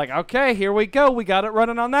probably like, okay, here we go. We got it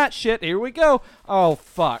running on that shit. Here we go. Oh,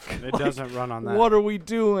 fuck. It doesn't run on that. What are we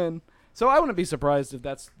doing? So I wouldn't be surprised if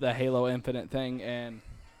that's the Halo Infinite thing. And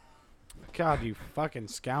God, you fucking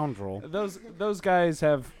scoundrel. those guys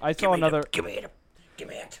have. I saw another. Give me it. Give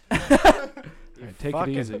me it. Take it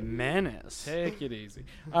fucking easy. menace. Take it easy.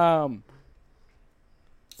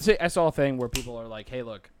 See, I saw a thing where people are like, "Hey,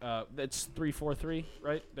 look, it's 343,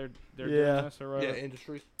 right? They're Yeah. doing this or Yeah, whatever."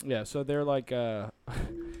 industry. Yeah. So they're like, they're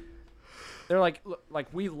like, like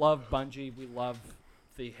we love Bungie, we love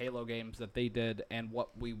the Halo games that they did, and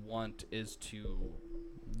what we want is to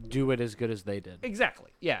do it as good as they did.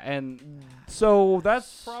 Exactly. Yeah, and so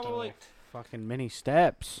that's probably Fucking many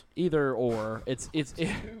steps. either or. It's it's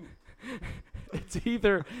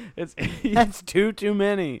either it's That's too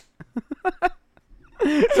many.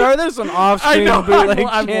 Sorry, there's some off-screen know, bootleg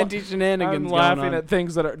I'm shanty shenanigans I'm going laughing on. at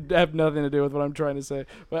things that have nothing to do with what I'm trying to say.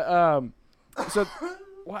 But so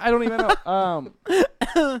well, I don't even know.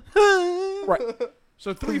 Right.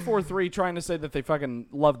 So 343 trying to say that they fucking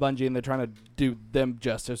love Bungie and they're trying to do them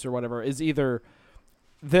justice or whatever is either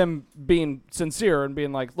them being sincere and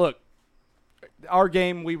being like, look, our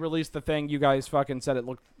game, we released the thing, you guys fucking said it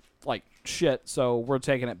looked like shit, so we're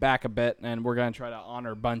taking it back a bit and we're gonna try to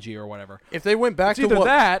honor Bungie or whatever. If they went back It's to either what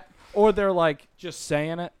that or they're like just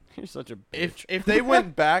saying it. You're such a bitch. if they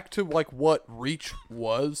went back to like what Reach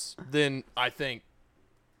was, then I think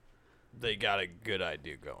they got a good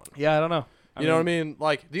idea going. Yeah, I don't know. You know what I mean?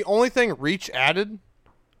 Like the only thing Reach added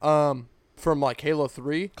from like Halo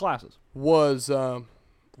 3 Classes. was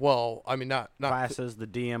well, I mean not Classes, the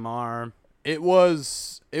DMR. it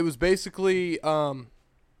was basically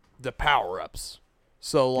the power-ups.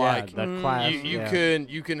 So like the class. you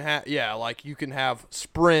can have like you can have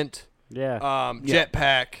sprint,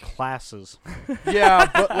 jetpack. Classes. Yeah,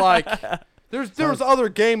 but like there's other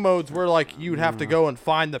game modes where like you'd have to go and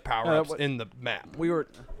find the power-ups in the map. We were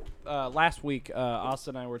last week.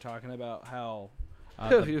 Austin and I were talking about how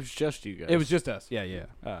It was just you guys. it was just us. Yeah,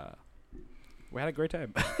 yeah. We had a great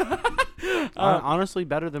time. honestly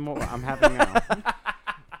better than what I'm having now.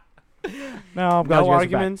 No, I'm glad No you guys are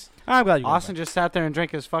arguments. back. I'm glad you guys are Austin just sat there and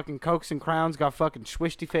drank his fucking Cokes and Crowns, got fucking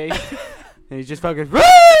swishy face, and he's just fucking. back.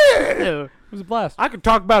 It was a blast. I could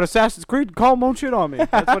talk about Assassin's Creed and call him won't shit on me.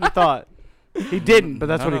 That's what he thought. He didn't, but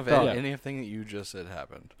that's None what he of thought. Anything that you just said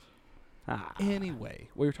happened. Ah. Anyway,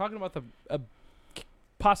 we were talking about the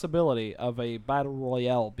possibility of a battle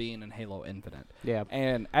royale being in Halo Infinite. Yeah.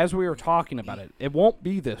 And as we were talking about it, it won't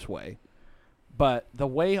be this way. But the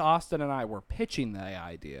way Austin and I were pitching the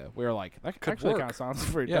idea, we were like, that Could actually work. kind of sounds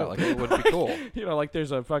pretty Yeah, dope. like it would be cool. You know, like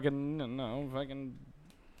there's a fucking,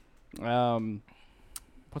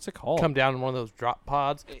 what's it called? Come down in one of those drop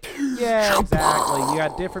pods. Yeah, exactly. You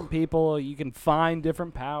got different people. You can find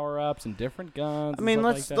different power-ups and different guns. I mean, and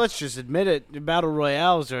stuff let's like that. let's just admit it. Battle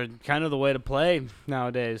royales are kind of the way to play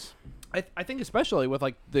nowadays. I think especially with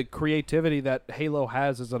like the creativity that Halo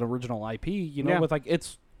has as an original IP, you know, Yeah. with like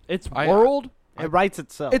its I- world, It writes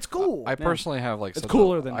itself. it's cool. I personally have like It's such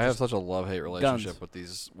cooler a, than I have just such a love-hate relationship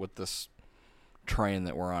guns. with this train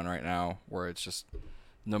that we're on right now, where it's just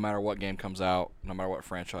no matter what game comes out, no matter what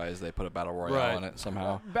franchise, they put a battle royale Right. in it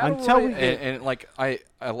somehow. Until we get And like I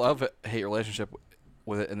love hate relationship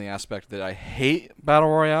with it in the aspect that I hate battle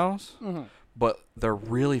royales, but they're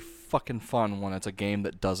really fucking fun when it's a game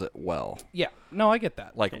that does it well. Yeah, no, I get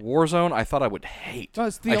that. Like Warzone, I thought I would hate. No,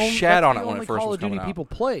 it's the I only, shat that's on the it when only it first Call was of Duty coming out. people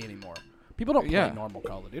play anymore. People don't play Yeah. normal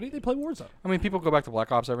Call of Duty; they play Warzone. I mean, people go back to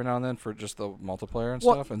Black Ops every now and then for just the multiplayer and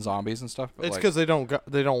Well- stuff and zombies and stuff. But It's like, because they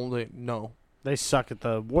don't know. they suck at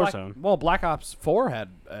the Warzone. Black Ops 4 had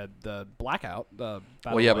the blackout. The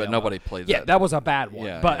battle well, yeah, but royale nobody mode. played Yeah, that. that was a bad one.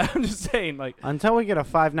 Yeah, but yeah. I'm just saying, like, Until we get a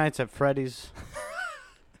Five Nights at Freddy's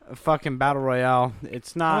fucking battle royale,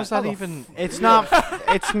 it's not. How is that even? It's not.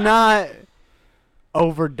 It's not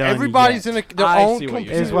overdone. Everybody's yet, in their I own see what you're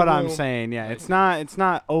computer is what I'm room. saying. Yeah, it's not. It's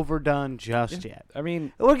not overdone just yet. I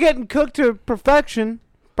mean, We're getting cooked to perfection.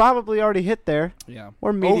 Probably already hit there. yeah.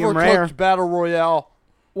 We're medium Overcooked rare. battle royale.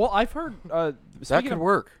 Well, I've heard That speaking could of,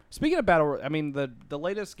 work. Speaking of battle, I mean the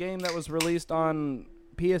latest game that was released on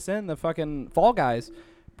PSN, the fucking Fall Guys,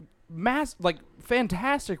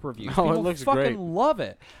 fantastic reviews. Oh, it People looks fucking great. love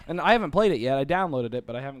it, and I haven't played it yet. I downloaded it,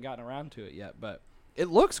 but I haven't gotten around to it yet. But it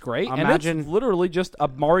looks great, and Imagine- it's literally just a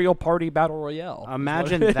Mario Party battle royale. is what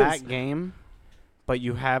Imagine it that is. game, but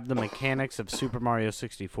you have the mechanics of Super Mario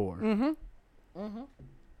 64.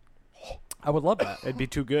 I would love that. It'd be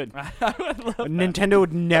too good. Nintendo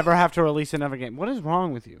would never have to release another game. What is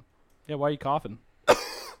wrong with you? Yeah, why are you coughing? Why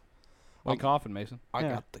are you coughing, Mason? I Yeah.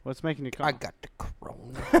 got the What's making you I cough? got the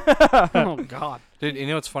corona. Oh God. Dude, you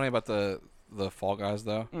know what's funny about the Fall Guys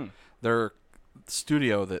though? Mm. Their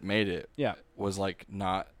studio that made it Yeah. was like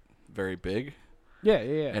not very big, Yeah.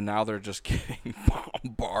 and now they're just getting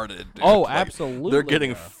bombarded. Dude. Oh, Like, absolutely. They're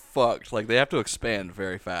getting bro. fucked. Like they have to expand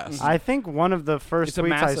very fast. I think one of the first It's a tweets I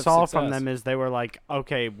massive saw success. from them is they were like,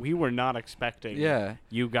 "Okay, we were not expecting Yeah,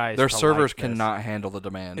 you guys." their to servers like this." cannot handle the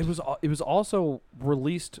demand. It was also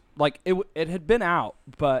released like it had been out,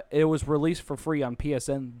 but it was released for free on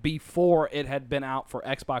PSN before it had been out for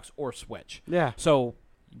Xbox or Switch. Yeah. So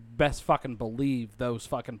best fucking believe those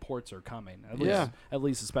fucking ports are coming. At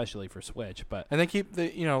least especially for Switch. But And they keep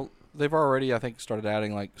they've already I think started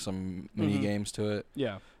adding like some mini games to it.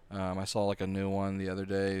 yeah, I saw like a new one the other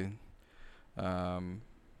day,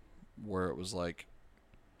 where it was like,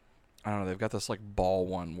 I don't know, they've got this like ball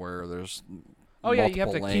one where there's you have to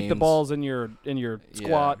multiple keep the lanes. balls in your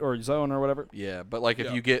squat Yeah. or zone or whatever. Yeah, but like if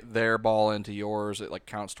Yeah. you get their ball into yours, it like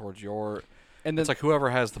counts towards your. And then It's like whoever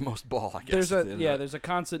has the most ball, I guess. there's a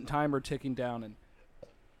constant timer ticking down, and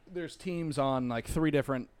there's teams on like 3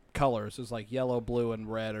 different colors. There's like yellow, blue,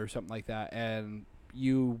 and red or something like that, and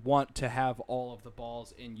you want to have all of the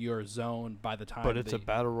balls in your zone by the time. But it's a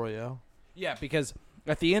battle royale. Yeah, because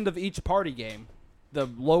at the end of each party game, the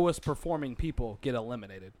lowest performing people get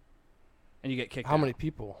eliminated, and you get kicked out. How many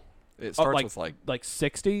people? It starts like- with like Like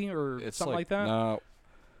 60 or it's something like that? No,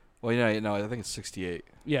 well, no, I think it's 68.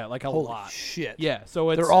 Yeah, like a Holy lot. shit! Yeah,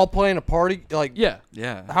 so it's... They're all playing a party. Like, Yeah.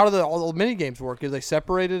 Yeah, how do all the mini games work? Is they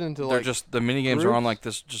separated into they're like? just the mini games are on groups? like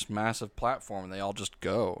this just massive platform, and they all just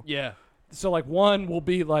go. Yeah. So, like, one will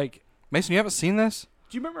be like... Mason, you haven't seen this?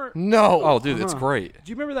 Do you remember... No. Oh, dude, it's great. Do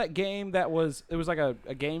you remember that game that was... It was like a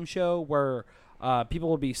game show where... people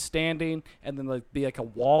would be standing, and then there'd be like a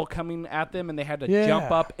wall coming at them, and they had to jump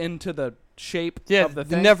Yeah. up into the shape Yeah, of the it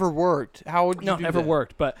thing. never worked. How would you No, do never that?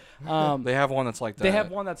 worked. But They have one that's like that. they have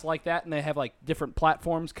one that's like that, and they have like different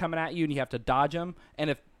platforms coming at you, and you have to dodge them. And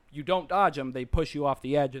if you don't dodge them, they push you off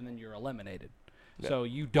the edge, and then you're eliminated. So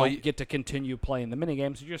you don't get to continue playing the mini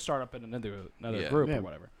games. You just start up in another Yeah. group Yeah. or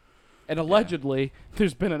whatever. And allegedly,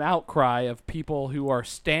 there's been an outcry of people who are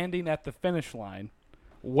standing at the finish line,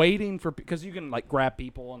 waiting for, because you can like grab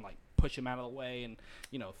people and like push them out of the way and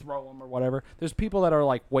throw them or whatever. There's people that are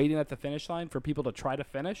like waiting at the finish line for people to try to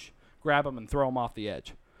finish, grab them and throw them off the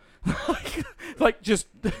edge, like just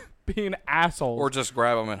being assholes. Or just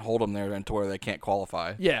grab them and hold them there to where they can't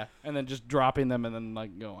qualify. yeah, and then just dropping them and then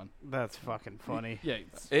like going. That's fucking funny. Yeah,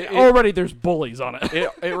 It- already there's bullies on it.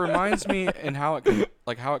 It reminds me, and how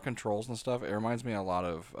it controls and stuff. It reminds me a lot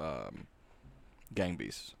of Gang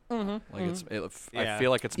Beasts. Like I Yeah.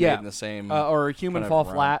 feel like it's Yeah. made in the same. Or human kind of fall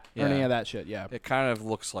realm. flat or Yeah. any of that shit. Yeah, It kind of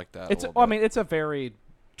looks like that. it's. a I little mean, it's a very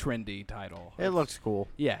trendy title. It looks cool.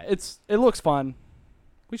 Yeah, it looks fun.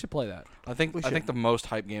 We should play that. I think the most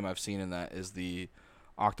hype game I've seen in that is the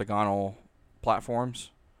octagonal platforms,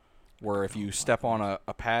 where if you step on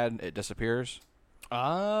a pad, it disappears,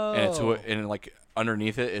 Oh, and like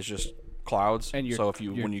underneath it is just clouds. And you're- so if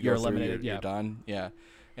you're- when you you're go through, eliminated, you're yeah. done. Yeah,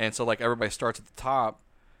 and so like everybody starts at the top,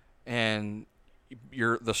 and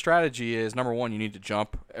the strategy is number one, you need to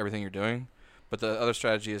jump everything you're doing, but the other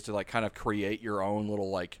strategy is to like kind of create your own little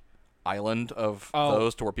like island of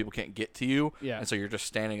those to where people can't get to you. Yeah. And so you're just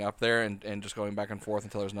standing up there and just going back and forth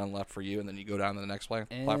until there's none left for you, and then you go down to the next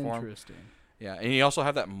platform. Interesting. Yeah, and you also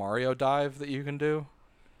have that Mario dive that you can do,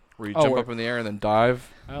 where you Oh, jump where- up in the air and then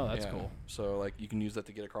dive. Oh, that's Yeah. cool. So like you can use that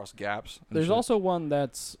to get across gaps. and There's shit. also one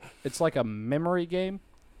it's like a memory game,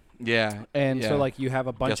 yeah, and yeah. so like you have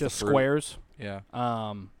a bunch the of fruit. squares yeah.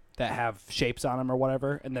 that have shapes on them or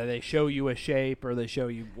whatever, and then they show you a shape or they show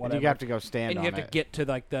you And whatever. you have to go stand and on you have it. to get to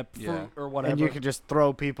like the fruit Yeah. or whatever. And you can just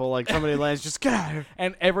throw people like somebody lands. Just get out of here.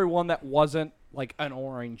 and everyone that wasn't like an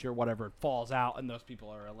orange or whatever falls out, and those people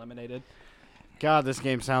are eliminated. God, this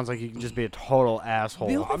game sounds like you can just be a total asshole.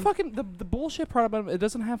 The only fucking the bullshit part about it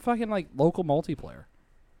doesn't have fucking like local multiplayer,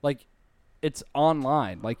 like it's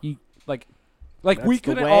online. Like you like we That's the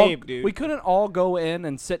couldn't wave, all dude. we couldn't all go in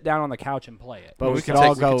and sit down on the couch and play it. But we could could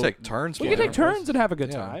all take, go. We could take turns. We playing could take it. turns and have a good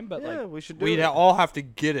Yeah. time, but Yeah, like we should do We'd it. all have to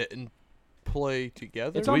get it and play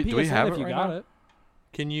together. it's Do on we- do we PSN have if it you right got now? it.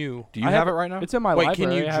 Can you? Do you I have it right now? It's in my Wait,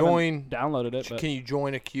 library. can you I haven't join? downloaded it, but Can you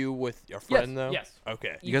join a queue with your yes, friend though? yes.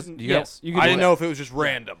 Okay. You guys- can- you yes, you can I do didn't that. know if it was just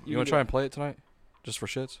random. You want to try and play it tonight, just for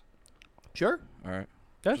shits? Sure. All right.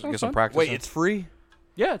 That Just sounds get some fun. practice. Wait, in. it's free?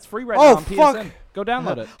 Yeah, it's free right Oh, now on PSN. fuck. Go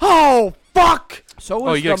download it. Oh fuck! So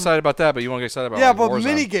Oh, is you get the- excited about that, but you want to get excited about Yeah, like, but Warzone.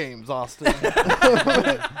 mini games, Austin.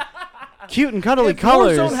 Cute and cuddly If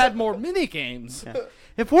colors. Warzone had more mini games.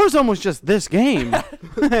 If Warzone was just this game,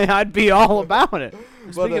 I'd be all about it.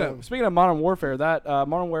 Speaking of Modern Warfare, that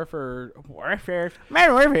Modern Warfare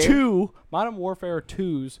Man, we're here. 2, Modern Warfare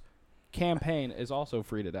 2's campaign is also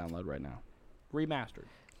free to download right now, remastered.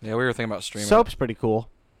 Yeah, we were thinking about streaming. Soap's pretty cool.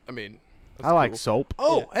 I mean, I like cool. soap.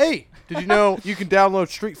 Oh, hey, did you know you can download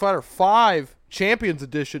Street Fighter V Champions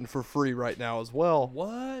Edition for free right now as well?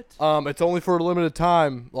 What? It's only for a limited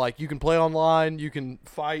time. Like, you can play online, you can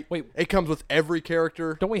fight. Wait. It comes with every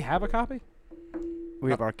character. Don't we have a copy? We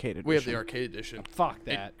have arcade edition. We have the arcade edition. Fuck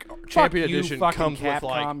that. Champion you, Edition fucking comes with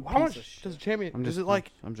like Capcom how piece of much shit. does a champion? I'm Is just it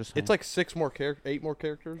like I'm just saying. it's like 8 more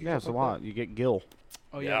characters? or yeah, it's a something like lot. You get Gil.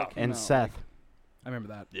 Oh Yeah. that came and out, Seth. like- I remember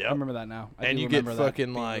that. Yep. I remember that now. I And do you get remember that fucking,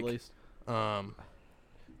 being like- released.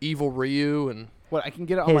 Evil Ryu and What I can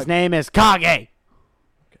get it on His my name is Kage.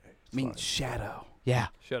 means shadow. Yeah,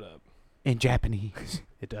 shut up. in Japanese.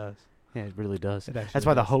 It does. Yeah, it really does. It actually That's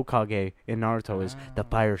why the does. Hokage in Naruto is the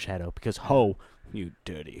fire shadow, because Ho, you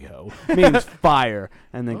dirty ho, means fire,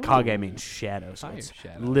 and then Kage means shadow. So Fire it's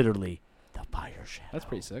shadow. literally the fire shadow. That's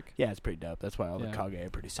pretty sick. Yeah, it's pretty dope. That's why all the Yeah. Kage are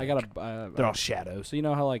pretty sick. I got a. They're all shadows. So you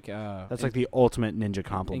know how like That's in, like the ultimate ninja in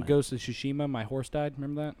compliment. Ghost of Tsushima, my horse died.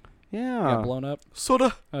 Remember that? Yeah. Got blown up.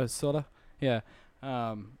 Soda. Soda. Yeah.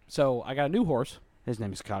 So I got a new horse. His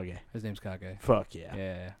name is Kage. His name's Kage. Fuck yeah.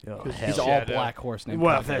 Yeah. Oh, He's He's hell all yeah. Shadow. black horse named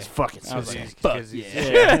Well, Kage. that's fucking I was sick. like, Fuck Because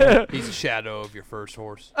yeah. he's a shadow of your first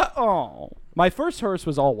horse. Oh, my first horse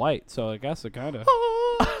was all white, so I guess it kind of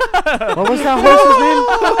What was that horse's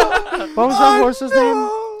name? What was that horse's name?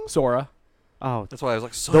 Sora. Oh, That's why I was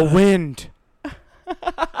like, the soda. wind.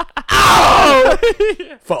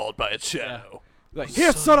 Followed by its shadow. Like,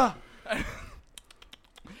 here, Sora. You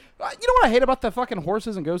know what I hate about the fucking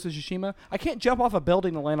horses in Ghost of Tsushima? I can't jump off a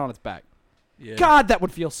building and land on its back. Yeah. God, that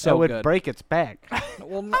would feel So so it would good. break its back.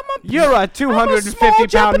 Well, You're a I'm a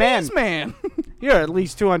 250-pound man. Japanese man. You're at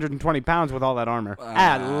least 220 pounds with all that armor.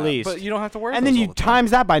 At least. But you don't have to wear And those then all you the time.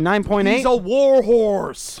 times that by 9.8. He's a war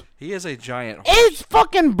horse. He is a giant. It's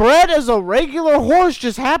fucking bred as a regular horse,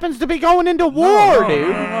 just happens to be going into war, no, dude.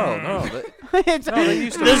 No. It's, they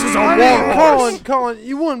used to- this is a I war mean, horse. Colin,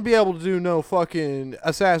 you wouldn't be able to do no fucking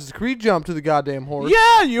Assassin's Creed jump to the goddamn horse.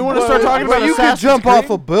 Yeah, you want to start talking But about you could Assassin's jump Creed? off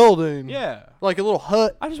a building. Yeah. Like a little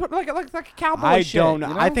hut. I just want like a cowboy I shit, don't know.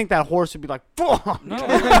 you know. I think that horse would be like, fuck. No.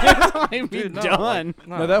 I'd be Dude, no, done. like,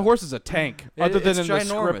 No, that horse is a tank. Other than it's in the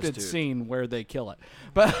ginormous, scripted dude. scene where they kill it.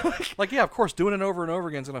 But Like, yeah, of course, doing it over and over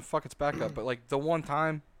again is gonna fuck its back up. But like the one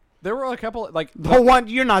time, there were a couple like The one,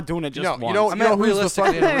 you're not doing it just know- once. you know- I meant who's the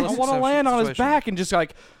realistically. in a I realistic want to land on his situation. back and just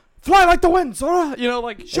like fly like the wind, Sora. You know,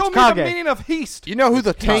 like show me Kage. the meaning of haste. You know who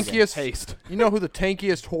the Kage. tankiest? Haste. You know who the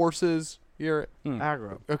tankiest horse is? Here.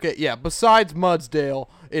 Aggro. Okay, yeah. Besides Mudsdale,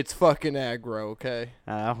 it's fucking aggro. Okay,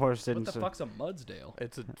 That horse What didn't. the fuck's a Mudsdale?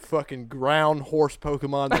 it's a fucking ground horse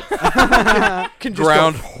Pokemon that can just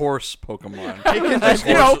Ground go- horse Pokemon. It can just,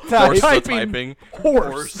 you Horse, know, horse the typing typing.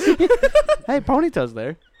 horse. Hey, Ponyta's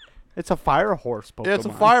there. It's a fire horse Pokemon. Yeah, it's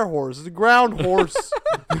a fire horse. It's a ground horse.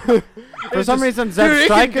 For some reason, Dude, Zeb it can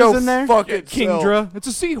Strike go is in there. Fuck itself. Kingdra. It's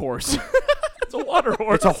a seahorse. It's a water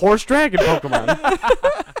horse. It's a horse dragon Pokemon.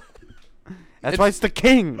 That's why it's the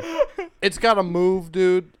king. It's got a move,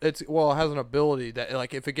 dude. It has an ability that,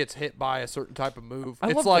 like, if it gets hit by a certain type of move, I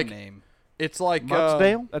it's love like the name. it's like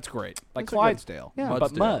Mudsdale? That's great. Like That's a good- Clydesdale. Yeah.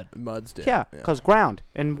 But mud. Mudsdale. Yeah, because ground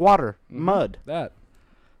and water, mud. That.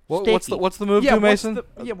 What's the move, Yeah, do, Mason?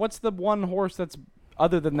 what's the one horse that's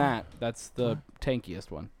other than that? That's the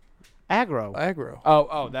tankiest one. Aggro. Aggro.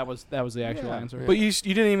 Oh, that was the actual Yeah. answer. But you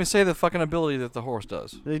didn't even say the fucking ability that the horse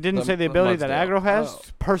does. They didn't The- say the the ability that Mudsdale. aggro has. Oh.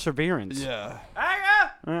 Perseverance. Yeah.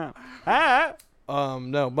 Yeah. Ah.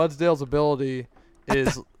 No, Mudsdale's ability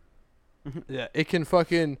is yeah, it can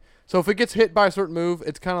fucking so if it gets hit by a certain move,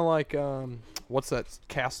 it's kind of like what's that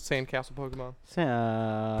sandcastle Pokemon?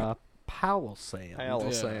 Palossand.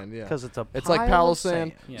 Palossand, yeah. Because it's a It's like pile of Palossand.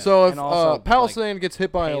 sand. Yeah. So if And also, Palossand gets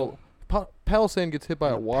hit by hail. Palossand gets hit by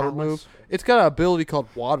a And a water palace. move, it's got an ability called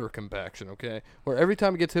water compaction, okay? Where every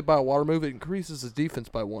time it gets hit by a water move, it increases its defense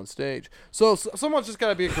by one stage. So someone's just got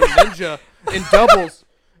to be a Greninja in doubles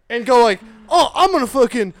and go like, oh, I'm going to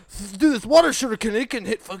fucking do this water shuriken. It can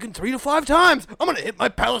hit fucking 3 to 5 times. I'm going to hit my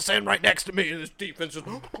Palossand right next to me, and this defense just,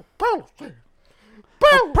 Palossand.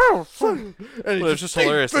 Palossand. And Well, it's just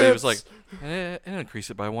hilarious that he was like, defense. increase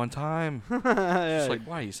it by one time. Just like,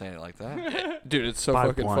 why are you saying it like that? Dude, it's so By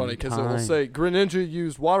fucking one funny because it will time. say Greninja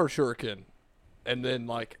used water shuriken, and then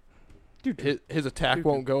like his attack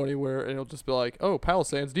won't go anywhere, and it'll just be like, oh,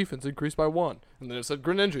 Palossand's defense increased by 1, and then it said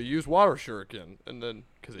Greninja used water shuriken, and then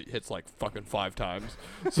because it hits like fucking 5 times,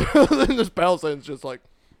 so then this Palossand's just like,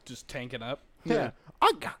 just tanking up. yeah,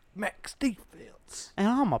 I got max defense. And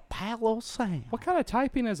I'm a pile of sand. What kind of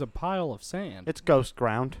typing is a pile of sand? It's ghost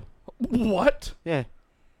ground. What? Yeah.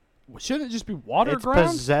 Shouldn't it just be water It's ground?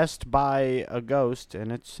 possessed by a ghost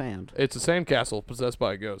and it's sand. It's a sandcastle possessed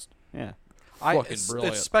by a ghost. Yeah. Fucking It's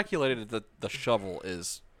brilliant. speculated that the shovel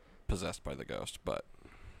is possessed by the ghost, but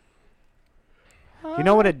You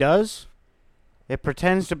know what it does? It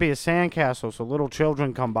pretends to be a sandcastle so little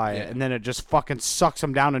children come by Yeah. it and then it just fucking sucks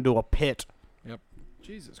them down into a pit.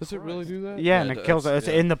 Jesus Does it really do that? Yeah, Yeah, and it it kills does, it. It's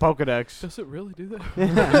yeah. in the Pokedex. Does it really do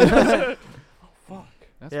that?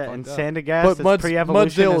 That's Yeah, fucked and up. Sandagast But is Mud's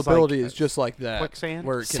pre-evolution Mudzale is like ability is just like that, quicksand.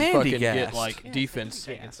 where it can fucking get Sandygast. like defense.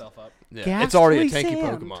 Take itself up. Yeah, it's already a Ghastly tanky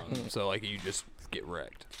sand. Pokemon, so like you just get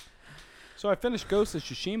wrecked. So I finished Ghost of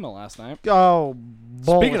Tsushima last night. Oh,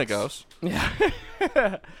 Speaking of bullets. ghosts.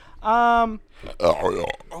 Yeah. Oh,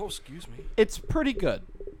 excuse me. It's pretty good.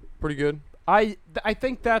 Pretty good. I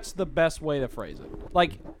think that's the best way to phrase it.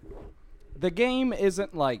 Like, the game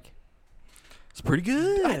isn't like It's pretty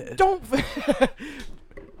good. don't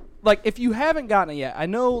like if you haven't gotten it yet. I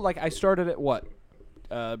know like I started it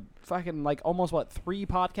fucking like almost 3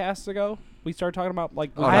 podcasts ago. We started talking about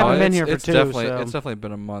like I haven't been here for it's 2, Definitely, so- It's definitely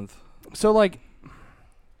been a month. so like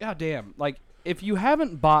god damn, like if you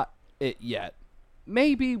haven't bought it yet,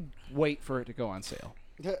 maybe wait for it to go on sale.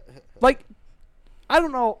 Like I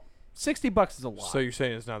don't know, $60 is a lot. So you're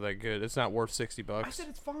saying it's not that good? It's not worth $60? I said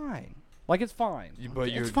it's fine. Like it's fine.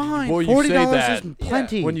 But you're It's fine. Well, you $40 say that. is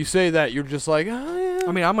plenty. When you say that, you're just like, oh, yeah.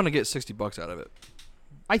 I mean, I'm gonna get $60 out of it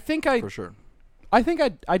I think for sure. I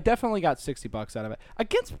definitely got $60 out of it.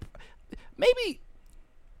 Against maybe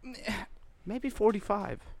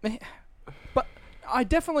 45. but I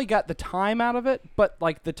definitely got the time out of it, but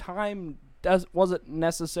like the time wasn't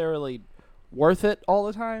necessarily worth it all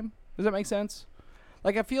the time. Does that make sense?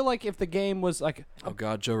 Like I feel like if the game was like Oh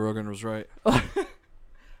God, Joe Rogan was right. no,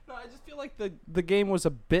 I just feel like the game was a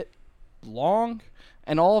bit long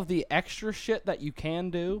and all of the extra shit that you can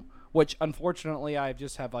do, which unfortunately I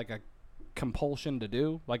just have like a compulsion to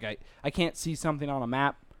do. Like I can't see something on a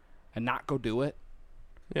map and not go do it.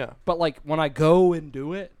 Yeah. But like when I go and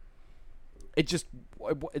do it,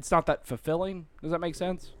 it's not that fulfilling. Does that make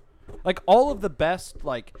sense? Like all of the best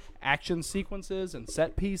like action sequences and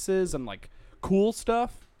set pieces and like cool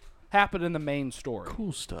stuff happen in the main story.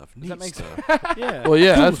 Cool stuff. Does that make sense? Yeah. Well,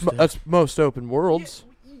 yeah, that's most open worlds.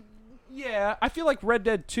 Yeah, I feel like Red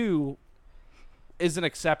Dead 2 is an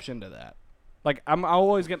exception to that. Like I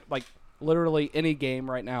always get like literally any game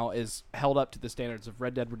right now is held up to the standards of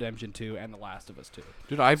Red Dead Redemption 2 and The Last of Us 2.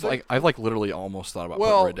 Dude, I've literally almost thought about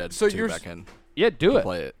Well, putting Red Dead so 2 you're back in Yeah, do to it.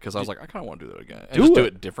 play it because I was like, I kind of want to do that again. And Do just do it.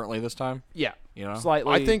 it differently this time. Yeah, You know,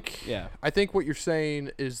 slightly. I think. Yeah. I think what you're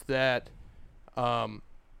saying is that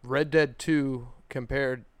Red Dead 2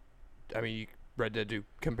 compared. I mean, Red Dead 2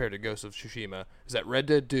 compared to Ghost of Tsushima is that Red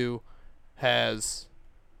Dead 2 has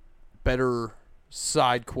better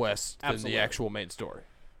side quests than Absolutely. the actual main story.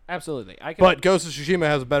 Absolutely. I can. But Ghost of Tsushima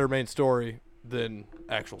has a better main story than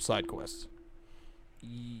actual side quests.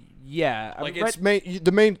 yeah, Like Red-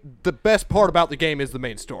 the best part about the game is the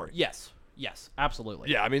main story. Yes. Yes. Absolutely.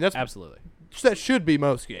 Yeah, I mean that Absolutely. should be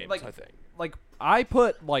most games, Like- I think. Like I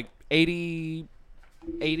put like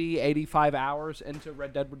 85 hours into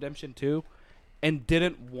Red Dead Redemption 2 and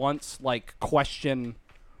didn't once like question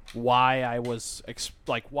why I was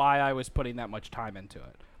why I was putting that much time into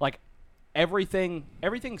it. Like everything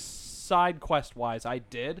side quest wise I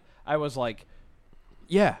did, I was like,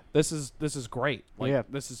 yeah, this is great. Like Yeah.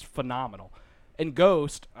 this is phenomenal. And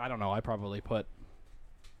Ghost, I don't know, I probably put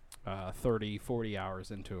 30, 40 hours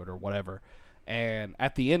into it or whatever. And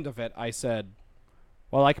at the end of it, I said,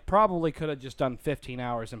 well, I probably could have just done 15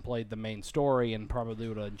 hours and played the main story and probably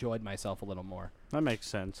would have enjoyed myself a little more. That makes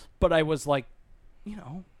sense. But I was like,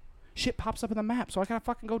 shit pops up in the map, so I gotta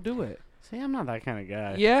fucking go do it. See, I'm not that kind of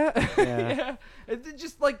guy. Yeah? Yeah. Yeah. It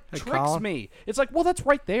just like Hey, tricks Colin? me. It's like, well, that's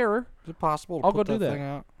right there. is it possible? I'll go do that. Thing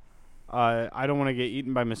out? I don't want to get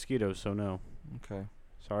eaten by mosquitoes, so no. Okay,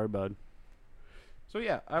 Sorry, bud. So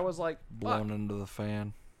yeah, I was like, fuck. blown into the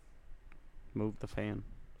fan. Move the fan.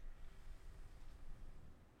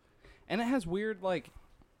 And it has weird like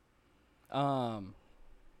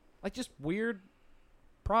just weird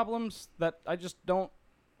problems that I just don't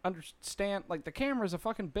understand. Like the camera's a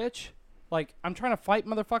fucking bitch. Like I'm trying to fight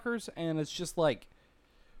motherfuckers and it's just like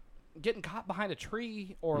getting caught behind a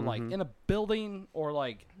tree or like in a building or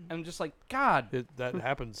like and I'm just like, God, That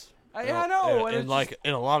happens. I know, and in it's like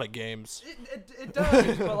in a lot of games. it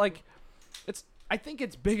does, but like I think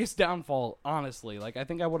its biggest downfall, honestly, like I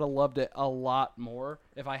think I would have loved it a lot more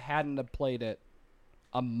if I hadn't have played it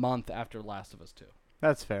a month after Last of Us 2.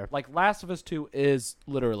 That's fair. Like Last of Us 2 is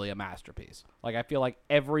literally a masterpiece. Like I feel like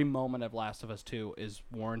every moment of Last of Us 2 is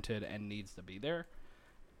warranted and needs to be there.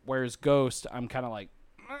 Whereas Ghost, I'm kind of like,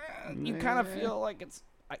 you kind of feel like it's.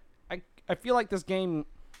 I feel like this game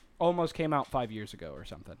almost came out 5 years ago or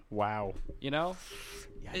something. Wow. You know?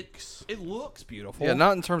 Yikes. It looks beautiful. Yeah,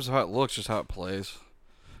 not in terms of how it looks, just how it plays.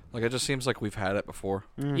 Like it just seems like we've had it before.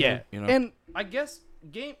 Yeah. You know? And I guess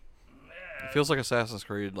game. It feels like Assassin's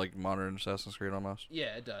Creed, like modern Assassin's Creed almost.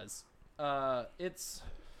 Yeah, it does. It's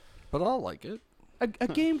But I'll like it. a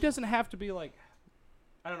game doesn't have to be like.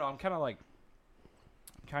 I don't know. I'm kind of like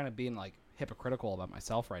kind of being like hypocritical about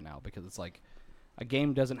myself right now because it's like a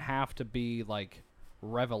game doesn't have to be like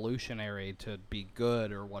revolutionary to be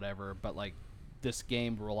good or whatever, but like this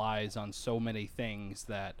game relies on so many things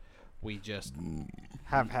that we just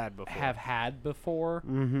Have had before.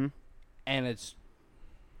 Mm-hmm. And it's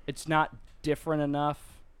not different enough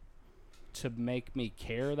to make me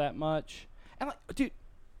care that much. And like, dude,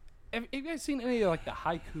 have you guys seen any of like the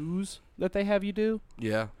haikus that they have you do?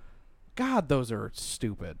 Yeah. God, those are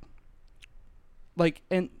stupid. Like,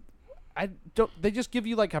 and I don't. They just give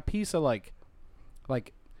you like a piece of like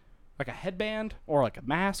a headband or like a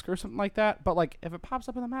mask or something like that. But like, if it pops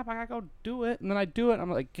up on the map, I gotta go do it, and then I do it. And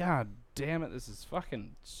I'm like, God damn it, this is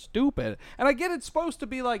fucking stupid. And I get it's supposed to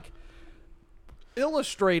be like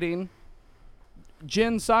illustrating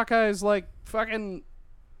Jin Sakai's like fucking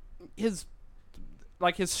his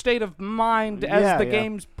state of mind as the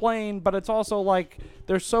game's playing, but it's also like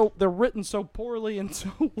they're written so poorly and so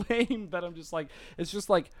lame that I'm just like, it's just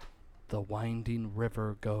like the winding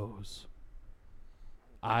river goes.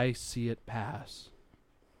 I see it pass.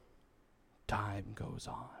 Time goes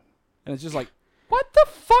on. And it's just like, what the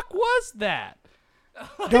fuck was that?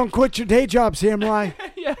 Don't quit your day job, Samurai.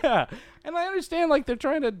 Yeah. And I understand like they're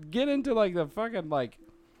trying to get into like the fucking like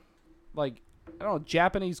I don't know,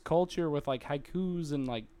 Japanese culture with like haikus and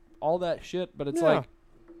like all that shit, but it's like,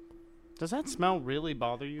 does that smell really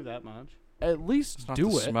bother you that much? at least It's not do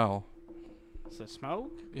the it. smell. It's the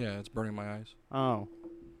smoke? Yeah, it's burning my eyes. Oh.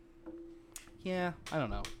 Yeah, I don't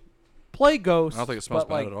know. Play Ghost. I don't think it smells but,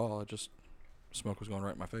 bad like, at all. It just smoke was going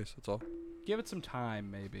right in my face. That's all. Give it some time,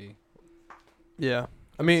 maybe. Yeah.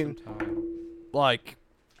 I Give it mean, some time. like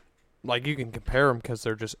you can compare them because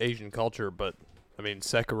they're just Asian culture, but I mean,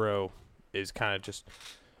 Sekiro is kind of just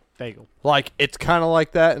Bagel. like, it's kind of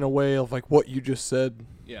like that in a way of like what you just said,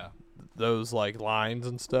 Yeah. those like lines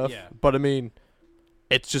and stuff. Yeah. But I mean,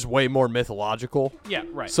 it's just way more mythological. Yeah,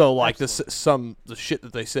 right. So like Absolutely. the shit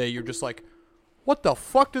that they say, you're just like, what the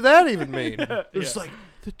fuck did that even mean? It's Yeah. like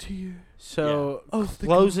the tear. So, Oh, the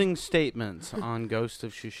closing statements on Ghost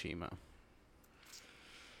of Tsushima.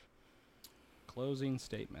 Closing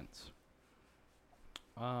statements.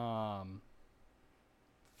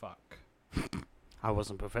 Fuck. I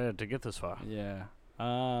wasn't prepared to get this far. Yeah.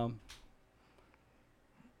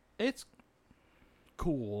 It's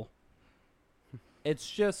cool. It's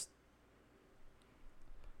just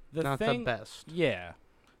the Not thing. the best. Yeah.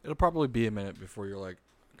 It'll probably be a minute before you're like,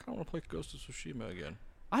 I kind of want to play Ghost of Tsushima again.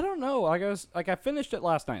 I don't know. I finished it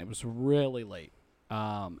last night. It was really late.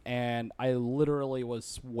 And I literally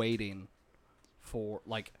was waiting for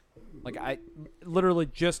like I literally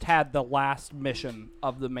just had the last mission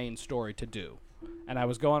of the main story to do. And I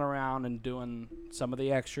was going around and doing some of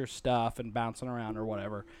the extra stuff and bouncing around or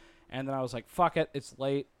whatever. And then I was like, fuck it, it's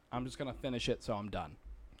late. I'm just going to finish it so I'm done.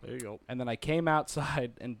 There you go. And then I came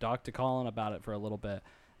outside and talked to Colin about it for a little bit.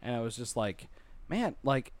 And I was just like, man,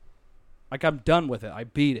 like I'm done with it. I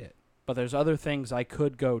beat it. But there's other things I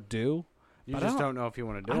could go do. You But I just don't- don't know if you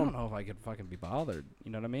want to I do don't them. know if I could fucking be bothered.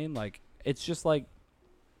 You know what I mean? Like, it's just like,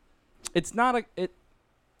 it's not a, it,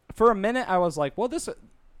 for a minute I was like, well, this,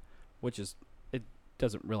 which is, it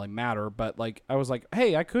doesn't really matter, but like, I was like,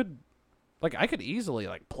 hey, I could easily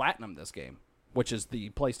like platinum this game, which is the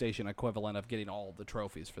PlayStation equivalent of getting all the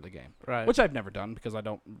trophies for the game, Right. which I've never done because I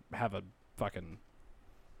don't have a fucking,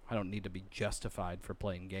 I don't need to be justified for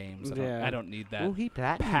playing games. Yeah. I don't need that Ooh, he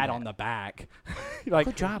platinumed pat that. on the back. Like,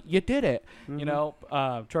 Good job. you did it. Mhm. You know,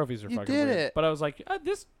 trophies are You fucking did weird. it. But I was like,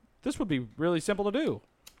 this would be really simple to do.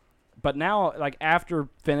 But now, like after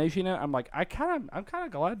finishing it, I'm like, I'm kind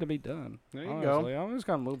of glad to be done. There you honestly. I'm just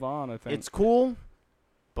gonna move on. I think It's cool,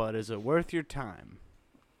 but is it worth your time?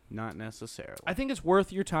 Not necessarily. I think it's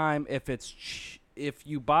worth your time if it's if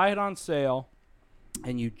you buy it on sale,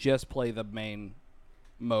 and you just play the main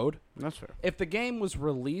mode. That's fair. If the game was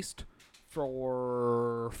released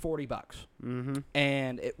for $40 Mm-hmm.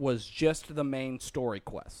 and it was just the main story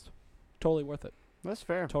quest, totally worth it. That's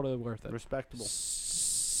fair. Totally worth it. Respectable.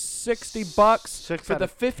 $60 6 for out the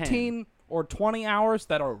of 10. 15 or 20 hours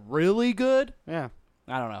that are really good. Yeah.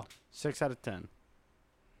 I don't know. 6 out of 10.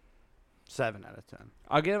 7 out of 10.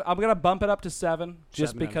 I'm gonna bump it up to 7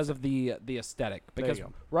 just 7 out of because of the aesthetic. There Because you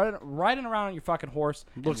go. riding around on your fucking horse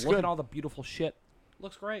Looks and looking good. at all the beautiful shit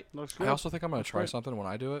looks great. Looks I also think I'm going to try great. something when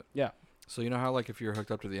I do it. Yeah. So you know how like if you're hooked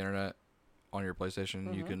up to the internet on your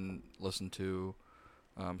PlayStation, you Mhm. can listen to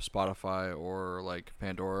Spotify or like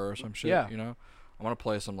Pandora or some shit. Yeah. You know, I'm gonna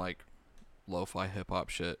play some like lo-fi hip hop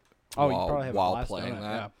shit. Oh, while, you probably have a while blast playing doing it,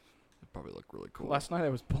 that. yeah. It'd probably look really cool. Last night I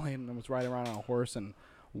was playing and I was riding around on a horse, and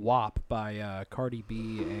WAP by Cardi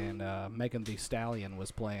B and Megan Thee Stallion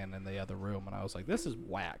was playing in the other room, and I was like, this is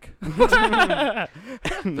whack.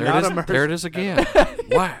 There it is again.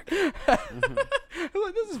 Whack.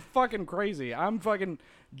 Like, this is fucking crazy. I'm fucking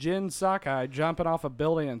Jin Sakai jumping off a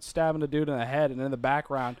building and stabbing a dude in the head, and in the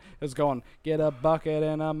background is going, get a bucket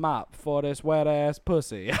and a mop for this wet ass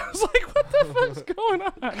pussy. I was like, what the fuck's going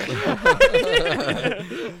on?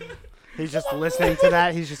 He's just listening to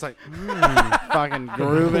that. He's just like, fucking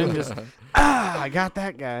grooving. Just, I got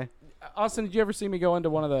that guy. Austin, did you ever see me go into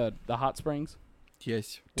one of the hot springs?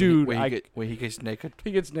 Yes. Dude, when he gets naked.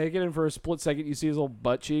 He gets naked, and for a split second, you see his little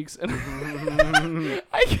butt cheeks. And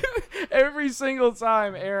every single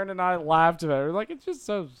time, Aaron and I laughed about it. We're like, it's just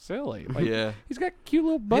so silly. Like, Yeah. he's got cute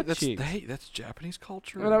little butt cheeks. That's Japanese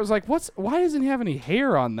culture. And I was like, why doesn't he have any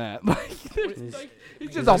hair on that? Like,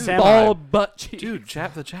 he's just a a samurai. bald butt cheek. Dude,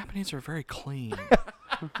 the Japanese are very clean.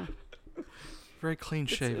 Very clean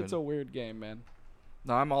shaven. It's a weird game, man.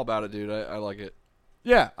 No, I'm all about it, dude. I like it.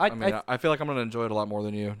 Yeah, I mean, I feel like I'm gonna enjoy it a lot more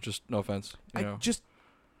than you. Just no offense. You know,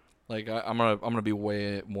 like I'm gonna be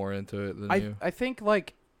way more into it than you. I think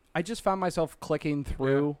like I just found myself clicking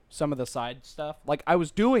through some of the side stuff. Like I was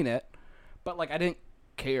doing it, but like I didn't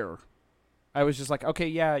care. I was just like, okay,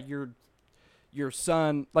 yeah, your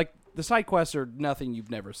son. Like the side quests are nothing you've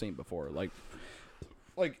never seen before. Like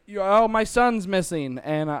my son's missing,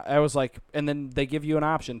 and I was like, and then they give you an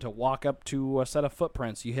option to walk up to a set of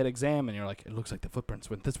footprints. You hit exam, and you're like, it looks like the footprints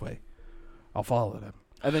went this way. I'll follow them,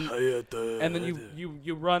 and then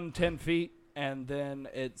you run 10 feet, and then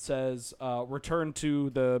it says return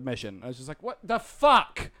to the mission. I was just like, what the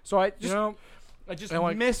fuck? So I just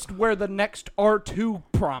missed where the next R2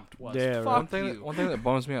 prompt was. Yeah, Fuck one thing that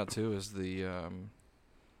bums me out too is the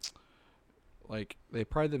like they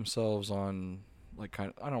pride themselves on. Like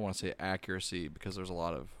kind of, I don't want to say accuracy because there's a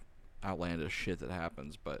lot of outlandish shit that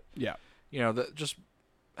happens, but Yeah. you know, just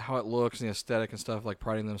how it looks and the aesthetic and stuff, like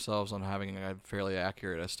priding themselves on having a fairly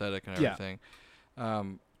accurate aesthetic and everything.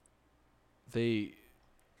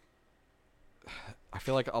 I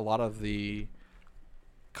feel like a lot of the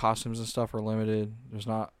costumes and stuff are limited. There's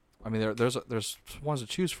not. I mean, there's ones to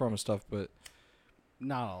choose from and stuff, but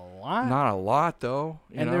Not a lot. not a lot though.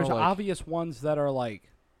 You and know, there's like, obvious ones that are like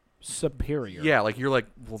superior. yeah, like you're like,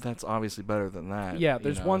 well, that's obviously better than that. Yeah, you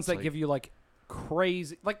there's know, ones it's that like- give you like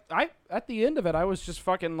crazy. Like at the end of it, I was just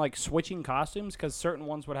fucking like switching costumes because certain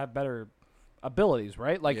ones would have better abilities,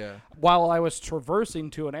 right? Like Yeah. while I was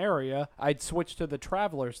traversing to an area, I'd switch to the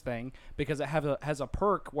traveler's thing because it has a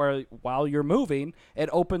perk where while you're moving, it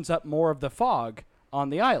opens up more of the fog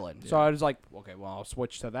on the island. So Yeah. I was like, okay, well, I'll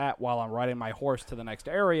switch to that while I'm riding my horse to the next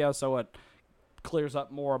area, so it clears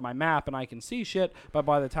up more of my map and I can see shit. But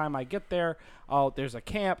by the time I get there, there's a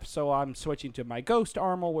camp, so I'm switching to my ghost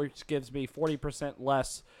armor, which gives me 40%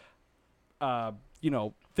 less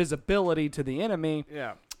visibility to the enemy.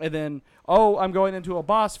 Yeah. And then I'm going into a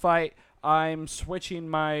boss fight, I'm switching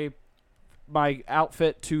my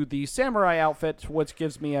outfit to the samurai outfit, which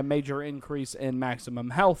gives me a major increase in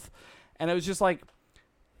maximum health. And it was just like,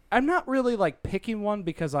 I'm not really like picking one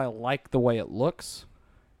because I like the way it looks.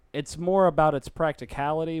 It's more about its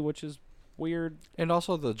practicality, which is weird. And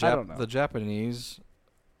also the I don't know. the Japanese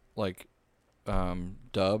like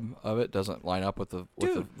dub of it doesn't line up with the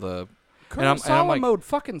Dude. the Kurosawa like- mode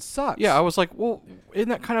fucking sucks. yeah. I was like, well, isn't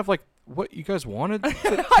that kind of like what you guys wanted?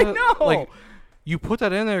 I know. Like, you put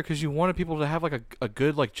that in there because you wanted people to have like a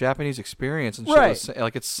good like Japanese experience and shit. Right.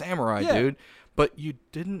 Like it's samurai, Yeah. dude. But you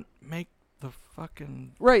didn't make the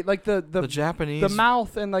fucking right, like the Japanese. the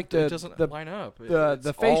mouth and like it the doesn't the line up. the It's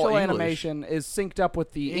all facial English. animation is synced up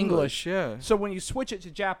with the English. Yeah. So when you switch it to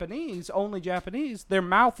Japanese, only Japanese, their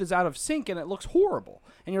mouth is out of sync and it looks horrible.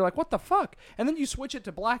 And you're like, what the fuck? And then you switch it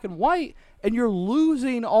to black and white and you're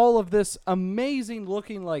losing all of this amazing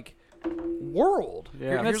looking like world.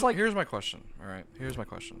 Yeah. And it's like here's my question. All right, here's my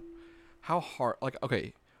question. How hard? Like,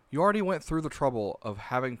 okay, you already went through the trouble of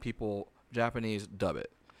having people Japanese dub it.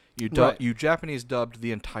 Right. You Japanese dubbed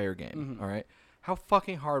the entire game. Mhm. All right. How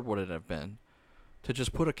fucking hard would it have been to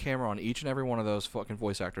just put a camera on each and every one of those fucking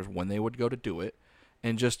voice actors when they would go to do it,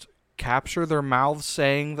 and just capture their mouths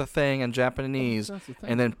saying the thing in Japanese, That's the thing.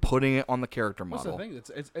 and then putting it on the character What's model? the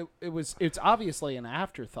thing? It's obviously an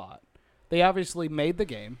afterthought. They obviously made the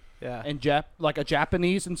game Yeah. and like a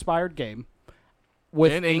Japanese inspired game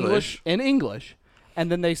with In English. in English,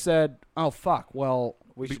 and then they said, "Oh fuck, well."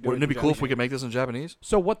 Wouldn't it be cool if we could make this in Japanese?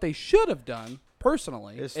 So what they should have done,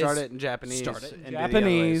 personally, Is start it in Japanese. Start it in and do the other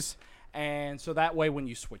Japanese, and so that way when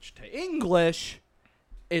you switch to English,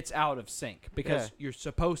 it's out of sync because Yeah. you're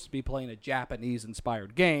supposed to be playing a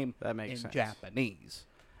Japanese-inspired game That makes in sense. Japanese.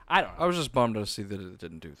 I don't know. I was just bummed to see that it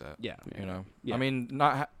didn't do that. Yeah. You know, Yeah. I mean,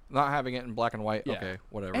 not having it in black and white. Yeah. Okay,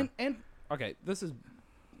 whatever. And okay, this is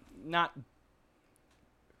not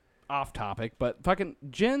off topic, but fucking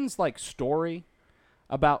Jin's like story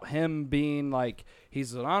about him being like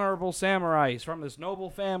he's an honorable samurai, he's from this noble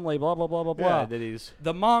family, blah blah blah blah blah. Yeah, that he's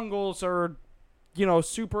The Mongols are,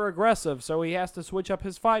 super aggressive, so he has to switch up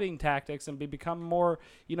his fighting tactics and become more,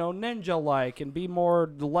 ninja-like and be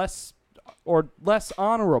less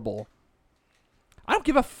honorable. I don't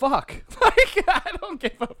give a fuck. Like, I don't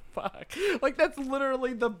give a fuck. Like, that's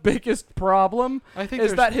literally the biggest problem. I think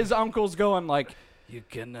is there's- that his uncle's going like, you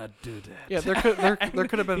cannot do that. Yeah, there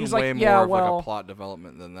could have been He's like, way yeah, more of well- like a plot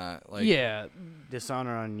development than that. Like, yeah.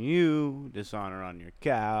 dishonor on you, dishonor on your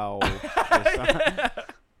cow.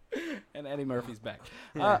 And Eddie Murphy's back.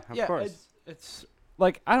 Yeah, of course. It's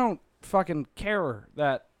like, I don't fucking care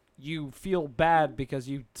that you feel bad because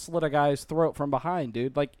you slit a guy's throat from behind,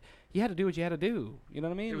 dude. Like, you had to do what you had to do. You know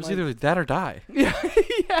what I mean? it was Like- either that or die. Yeah,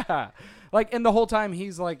 yeah. Like, and the whole time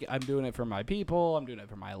he's like, I'm doing it for my people. I'm doing it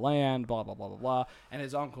for my land, blah, blah, blah, blah, blah. And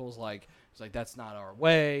his uncle's like, he's like, that's not our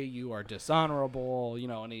way. You are dishonorable,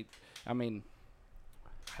 and I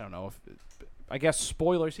don't know I guess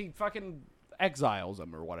spoilers, he fucking exiles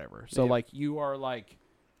him or whatever. So, Yeah. like, you are like,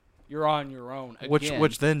 you're on your own again.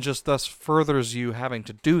 Which then just thus furthers you having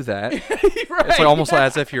to do that. right, It's like almost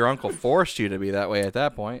as if your uncle forced you to be that way at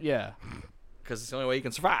that point. yeah. Because it's the only way you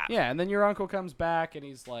can survive. Yeah, and then your uncle comes back and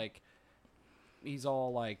he's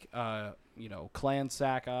all like, Clan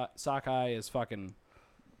Sakai is fucking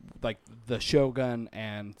like the shogun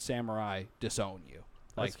and samurai disown you.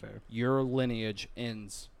 Like, That's fair. your lineage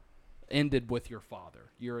ended with your father.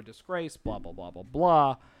 You're a disgrace, blah blah blah blah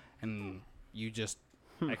blah, and you just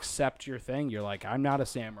accept your thing. You're like, I'm not a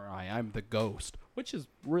samurai. I'm the ghost, which is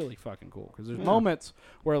really fucking cool because there's moments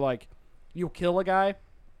where like you'll kill a guy.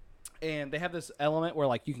 And they have this element where,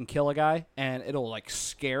 like, you can kill a guy and it'll, like,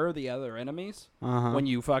 scare the other enemies when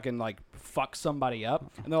you fucking, like, fuck somebody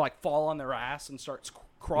up. And they'll, like, fall on their ass and start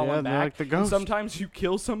crawling Yeah, they're back. like the And ghost. sometimes you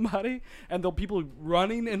kill somebody and there'll people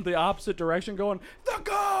running in the opposite direction going, the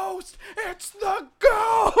ghost! It's the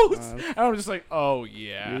ghost! And I'm just like, oh,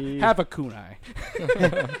 yeah. Yeah. Have a kunai.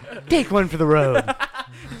 Take one for the road.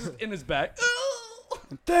 in his back.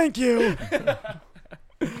 Thank you.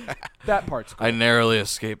 That part's cool. I narrowly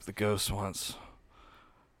escaped the ghost once.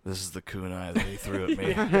 This is the kunai that he threw at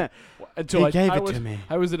me. Until He gave I it was, to me.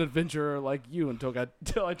 I was an adventurer like you until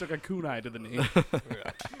I took a kunai to the knee.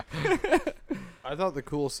 I thought the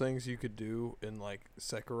coolest things you could do in like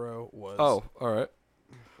Sekiro was Oh, all right.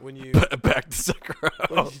 when you Back to Sekiro.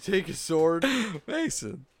 when you take a sword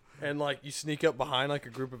Mason. and like you sneak up behind like a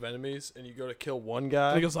group of enemies and you go to kill one And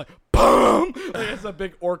guy. it goes like, boom! Like it's a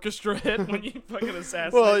big orchestra hit when you fucking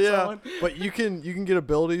assassinate Well, yeah, someone. but you can get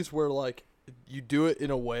abilities where like you do it in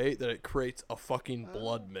a way that it creates a fucking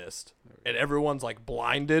blood mist, and everyone's like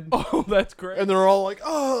blinded, Oh, that's great. and they're all like,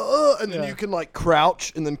 oh, and then Yeah. you can like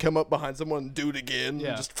crouch and then come up behind someone and do it again. Yeah.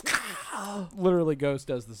 And just Literally, Ghost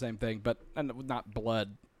does the same thing, but not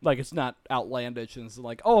blood. Like, it's not outlandish, and it's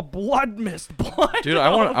like, oh, blood mist, blood. Dude,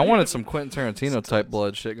 I wanted some Quentin Tarantino type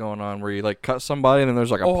blood shit going on where you like cut somebody and then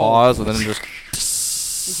there's like a Oh. pause and then just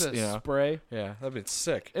It's a you know. spray. Yeah, that'd be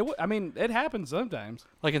sick. I mean, it happens sometimes.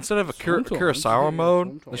 Like instead of a Sometimes, Kurosawa mode,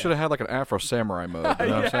 they sometimes. should have had like an Afro Samurai mode. You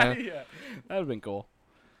know what I'm saying? Yeah, that would have been cool.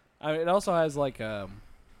 I mean, it also has like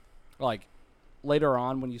later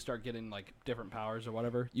on when you start getting like different powers or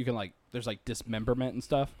whatever, you can like there's like dismemberment and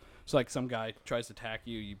stuff. So like some guy tries to attack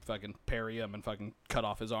you, you fucking parry him and fucking cut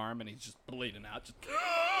off his arm, and he's just bleeding out. Just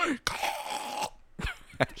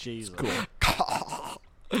Jesus.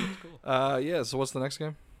 Yeah. So what's the next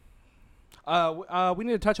game? we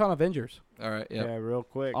need to touch on Avengers. All right. Yeah, Yeah. real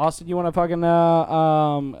quick. Austin, you want to fucking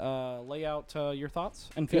lay out your thoughts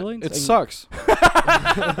and feelings? It And- sucks.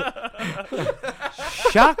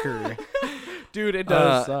 Shocker. dude. It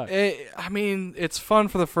does suck. I mean, it's fun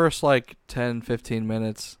for the first like 10, 15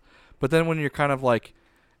 minutes, but then when you're kind of like,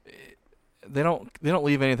 they don't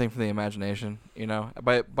leave anything for the imagination. You know,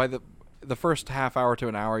 by the first half hour to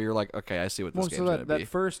an hour, you're like, okay, I see what this Well, game's so gonna that be.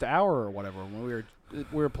 first hour or whatever, when we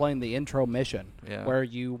were playing the intro mission, Yeah. where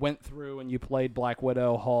you went through and you played Black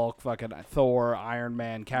Widow, Hulk, fucking Thor, Iron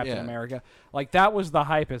Man, Captain Yeah. America. Like, that was the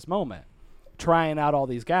hypest moment. Trying out all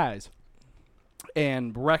these guys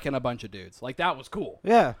and wrecking a bunch of dudes. Like, that was cool.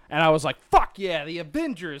 Yeah. And I was like, fuck yeah, the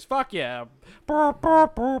Avengers, fuck yeah. Burr, burr,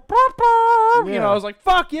 burr, burr, burr. You Yeah. know, I was like,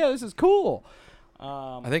 fuck yeah, this is cool.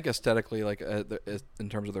 I think aesthetically, like in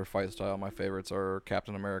terms of their fight style, my favorites are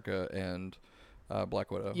Captain America and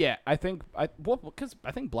Black Widow. Yeah, I think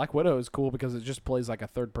Black Widow is cool because it just plays like a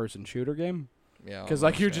third-person shooter game. Yeah. Because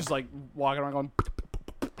like you're just like walking around going,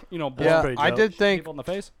 blowing Yeah, I did think people in the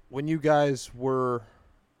face. when you guys were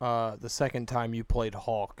the second time you played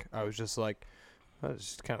Hulk, I was just like, that's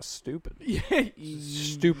just kind of stupid.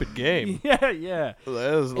 Stupid game. Yeah.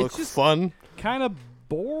 That looks just- fun. Kind of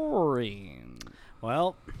boring.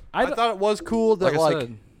 Well, I thought it was cool that like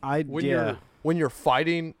I said, when you're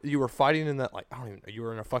fighting, you were fighting in that I don't even know, you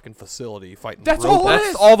were in a fucking facility fighting. That's robots. all it that's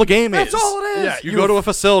is. all the game That's is. all it is. Yeah, You go to a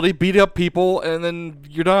facility, beat up people, and then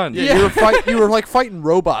you're done. Yeah, you were like fighting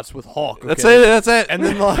robots with Hulk. Okay? That's it. That's it. And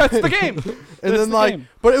then like That's the game. and That's then the like, game.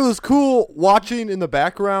 but it was cool watching in the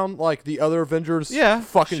background like the other Avengers, Yeah,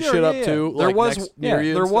 fucking sure, shit up yeah. too. There like, was next near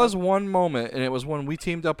you there and was stuff. one moment, and it was when we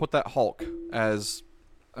teamed up with that Hulk as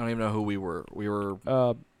I don't even know who we were. We were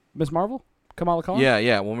Miss Marvel, Kamala Khan.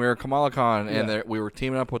 yeah when we were Kamala Khan, and Yeah. we were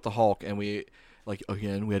teaming up with the Hulk, and we like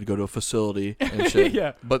again we had to go to a facility and shit.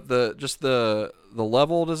 Yeah. But the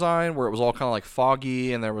level design where it was all kind of like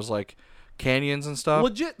foggy, and there was like canyons and stuff.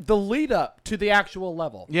 Legit, the lead up to the actual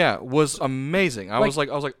level. Yeah, was amazing. I was like,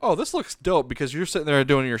 oh, this looks dope because you're sitting there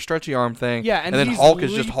doing your stretchy arm thing. Yeah, and then he's Hulk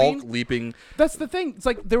is just Hulk leaping. leaping. That's the thing. It's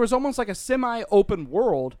like there was almost like a semi-open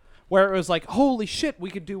world where it was like, holy shit, we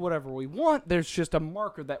could do whatever we want. There's just a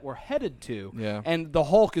marker that we're headed to. Yeah. And the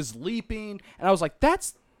Hulk is leaping, and I was like,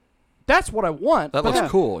 that's what I want. That But- looks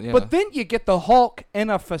cool. Yeah. But then you get the Hulk in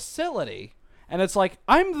a facility, and it's like,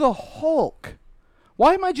 I'm the Hulk.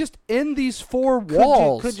 Why am I just in these four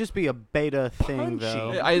walls? Could just be a beta thing,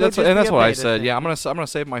 though. Yeah, Could that's just be that's a what I beta said. thing. Yeah, I'm gonna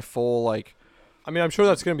save my full like. I mean, I'm sure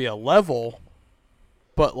that's going to be a level,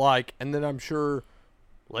 but like, and then I'm sure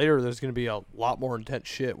later there's going to be a lot more intense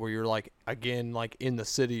shit where you're like, again, like in the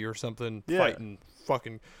city or something, fighting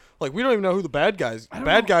fucking, like we don't even know who the bad guys are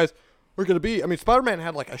going to be. I mean, Spider-Man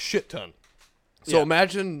had like a shit ton. So Yeah.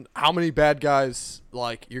 imagine how many bad guys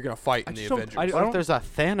like you're going to fight in the just don't- Avengers. I What don't- if there's a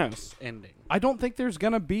Thanos ending? I don't think there's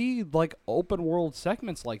gonna be like open world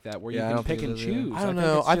segments like that where Yeah, I you can don't pick think and it is, yeah. choose. I don't think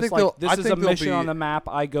know. it's I just think like, they'll- this I is a think there'll mission be- on the map.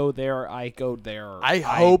 I go there. I go there. I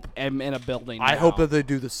hope- am in a building. I now. hope that they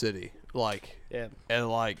do the city, like, Yeah. and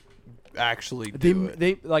like actually do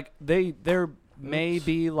it. there may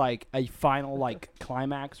be like a final like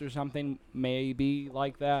climax or something, maybe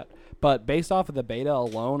like that. But based off of the beta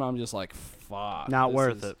alone, I'm just like, fuck. Not this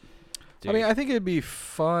worth is- it. I mean, I think it'd be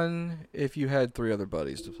fun if you had 3 other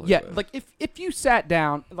buddies to play Yeah, with. like if you sat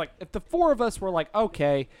down, like if the 4 of us were like,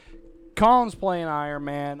 okay, Colin's playing Iron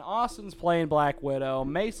Man, Austin's playing Black Widow,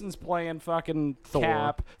 Mason's playing fucking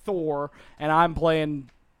Cap, Thor, and I'm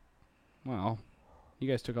playing. Well, you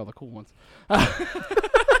guys took all the cool ones.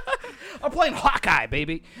 I'm playing Hawkeye,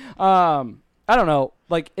 baby. I don't know.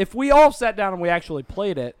 Like if we all sat down and we actually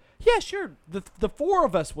played it, yeah, sure. The 4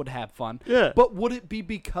 of us would have fun. Yeah. But would it be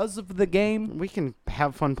because of the game? We can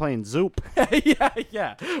have fun playing Zoop.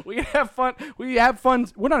 yeah. We can have fun. We have fun.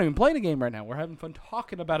 We're not even playing a game right now. We're having fun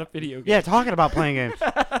talking about a video game. Yeah, talking about playing games.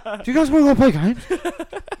 Do you guys want to go play games?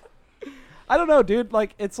 I don't know, dude.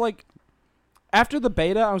 Like it's like after the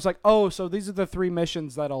beta, I was like, oh, so these are the 3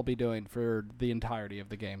 missions that I'll be doing for the entirety of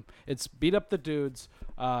the game. It's beat up the dudes,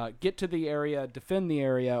 get to the area, defend the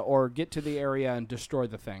area, or get to the area and destroy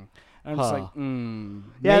the thing. And I'm just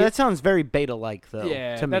like, Yeah, that sounds very beta-like, though,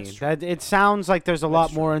 Yeah, to me. that's true. It sounds like there's a lot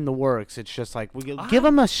That's more in the works. It's just like, give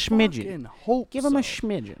them a smidgen. fucking hope Give them a so.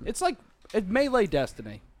 smidgen. It's like Melee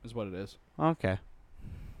Destiny is what it is, Okay.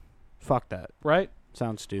 Fuck that. right?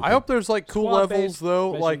 Sounds stupid. I hope there's like cool Squad-based levels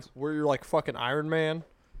though, like missions. where you're like fucking Iron Man.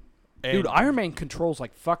 And Dude, Iron Man controls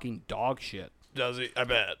like fucking dog shit. does he? I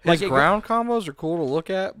bet. his like, it ground combos are cool to look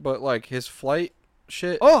at, but like his flight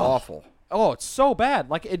shit, Oh. awful. Oh, it's so bad.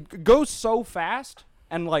 Like it goes so fast,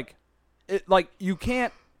 and like it, like you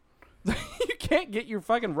can't, you can't get your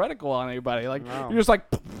fucking reticle on anybody. Like you're just like,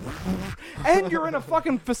 and you're in a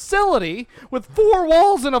fucking facility with 4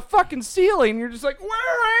 walls and a fucking ceiling. You're just like, where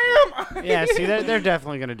am I? Yeah, see, they're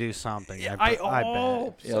definitely going to do something. I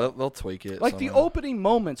hope bet. Yeah, they'll tweak it. Like the somehow. opening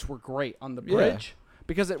moments were great on the Yeah. bridge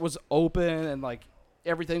because it was open and like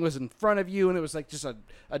everything was in front of you, and it was like just a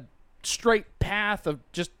straight path of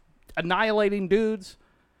just annihilating dudes.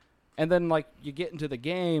 And then like you get into the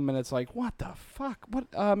game and it's like, what the fuck? What?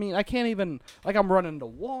 I mean, I can't even, like, I'm running into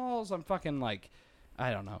walls. I'm fucking like,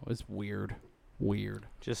 I don't know. It's weird.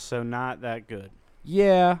 Just so not that good.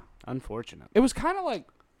 Yeah. Unfortunate. It was kind of like,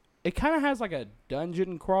 it kind of has like a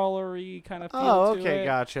dungeon crawler-y kind of feel Oh, to okay, it,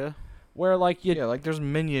 gotcha. where like Yeah, like there's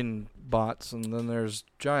minion bots, and then there's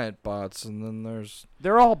giant bots, and then there's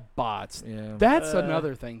they're all bots. yeah, That's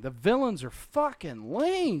another thing. The villains are fucking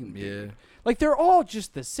lame. yeah. Like they're all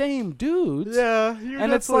just the same dudes. Yeah,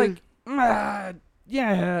 And it's like,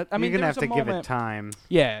 Yeah, I mean, you're gonna there's have to a give it moment- time.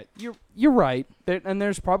 Yeah, you're right. And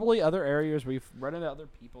there's probably other areas where you've run into other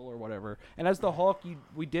people or whatever. And as the Hulk,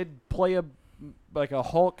 we did play a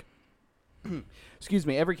Hulk. Excuse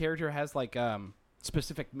me. Every character has like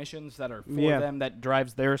specific missions that are for Yeah. them that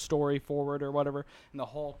drives their story forward or whatever. And the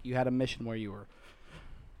Hulk, you had a mission where you were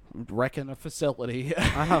wrecking a facility.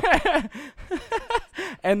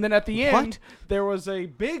 And then at the end, there was a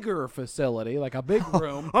bigger facility, like a big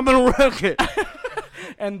room. I'm gonna wreck it.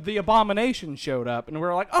 And the Abomination showed up, and we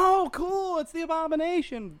were like, "Oh, cool! It's the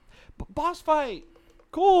Abomination, boss fight,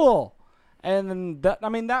 cool!" And then that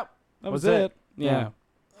was it. Yeah,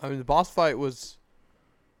 I mean, the boss fight was.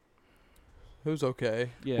 It was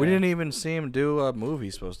okay. yeah. We didn't even see him do a move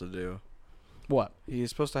he's supposed to do. What? He's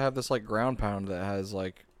supposed to have this like ground pound that has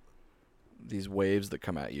like these waves that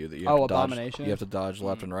come at you that you Oh, have to dodge. Abomination? You have to dodge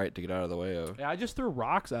left and right to get out of the way of. Yeah, I just threw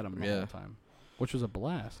rocks at him the Yeah. whole time, which was a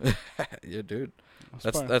blast. Yeah, dude.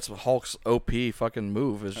 fun. That's Hulk's OP fucking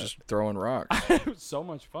move is just throwing rocks. It was so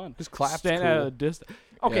much fun. His clap's Stand cool. at a distance.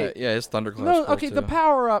 Okay, Yeah, his thunderclap's no, cool okay. too. The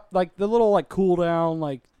power up, like the little like cooldown,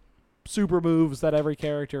 like super moves that every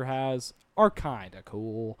character has, are kind of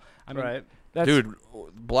cool. I mean, Right. that's, Dude,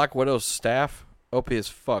 Black Widow's staff OP as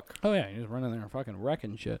fuck. Oh yeah, you're just running there and fucking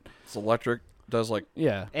wrecking shit. It's electric. Does like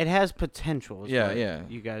Yeah. It has potential. is Yeah, what yeah.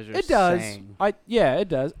 You guys are It does. saying. It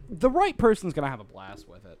does. The right person's gonna have a blast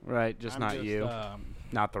with it. Right, just I'm not you.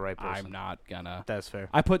 Not the right person. I'm not gonna. That's fair.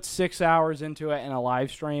 I put 6 hours into it in a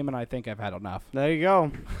live stream, and I think I've had enough. There you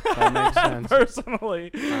go. That makes sense.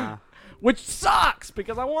 Personally, Ah. which sucks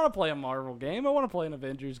because I want to play a Marvel game. I want to play an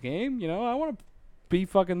Avengers game. You know, I want to be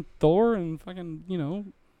fucking Thor and fucking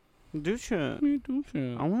Do shit. do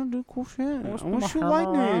shit. I want to do cool shit. I wanna want spin to my shoot hammer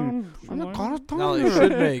lightning. around, I'm the shoot god of Now they thunder.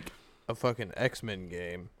 should make a fucking X-Men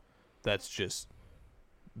game that's just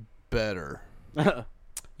better.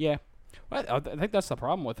 Yeah. Well, I think that's the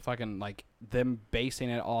problem with fucking like them basing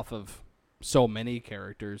it off of so many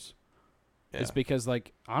characters. Yeah. It's because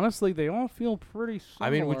like honestly they all feel pretty similar. I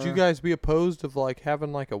mean, would you guys be opposed of like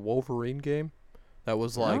having like a Wolverine game that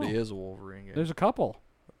was like Already is a Wolverine game. There's a couple.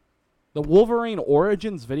 The Wolverine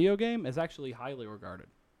Origins video game is actually highly regarded.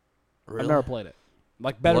 really? I've never played it.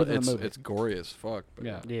 Like better Well, than it's, the movie. It's gory as fuck. But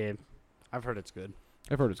Yeah. Yeah, I've heard it's good.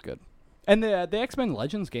 I've heard it's good. And the X-Men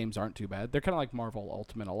Legends games aren't too bad. They're kind of like Marvel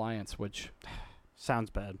Ultimate Alliance, which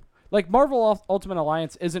Sounds bad. like Marvel Ultimate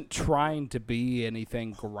Alliance isn't trying to be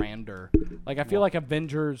anything grander. Like I feel like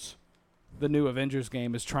Avengers, the new Avengers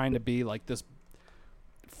game is trying to be like this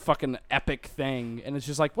fucking epic thing, and it's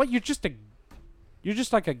just like, what? You're just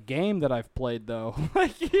like a game that I've played though.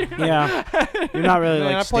 Like, Yeah, you're not really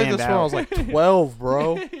Man, like I played stand this out. when I was like 12,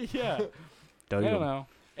 bro. yeah. Don't I you? don't know.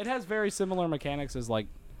 It has very similar mechanics as like,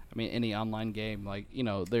 I mean, any online game. Like, you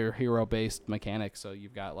know, they're hero-based mechanics. So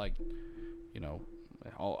you've got like, you know,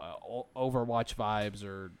 Overwatch vibes,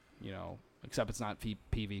 or you know, except it's not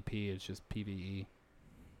PvP. It's just PvE,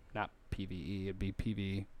 not PvE. It'd be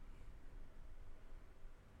PvE.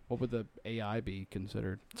 What would the AI be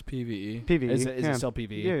considered? It's PvE. PvE. Is it yeah. still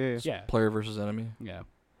PvE? Yeah. Yeah. Player versus enemy. Yeah.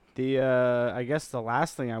 The I guess the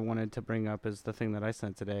last thing I wanted to bring up is the thing that I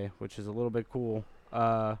sent today, which is a little bit cool.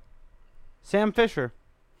 Sam Fisher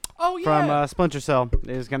Oh yeah. from Splinter Cell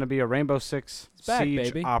is going to be a Rainbow Six It's back,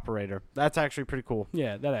 Siege baby. operator. That's actually pretty cool.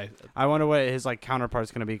 yeah. That I wonder what his like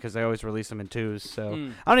counterpart's going to be because they always release them in twos. So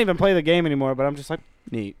Mm. I don't even play the game anymore, but I'm just like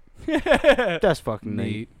neat. That's fucking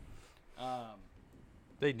neat.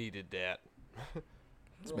 They needed that.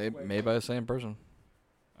 It's made by the same person.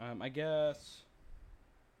 I guess.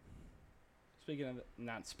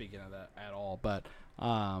 Not speaking of that at all, but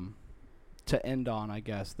to end on, I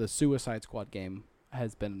guess the Suicide Squad game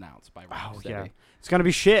has been announced by Rocksteady. Oh yeah, it's gonna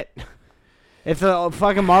be shit. If the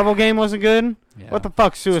fucking Marvel game wasn't good, Yeah. what the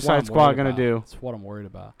fuck's That's what Suicide I'm Squad worried gonna about. do? That's what I'm worried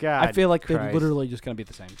about. God, I feel like they're Christ. literally just gonna be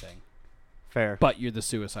the same thing, Fair. but you're the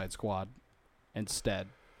Suicide Squad instead.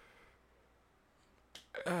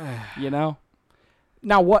 You know.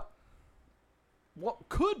 Now what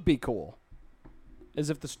could be cool is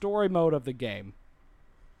if the story mode of the game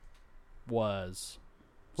was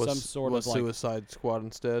some sort of like Suicide Squad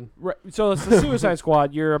instead. Right, so it's the Suicide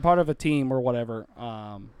Squad. You're a part of a team or whatever.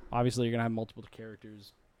 Obviously, you're gonna have multiple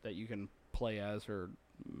characters that you can play as, or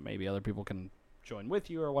maybe other people can join with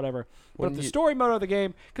you or whatever. But When if the you- story mode of the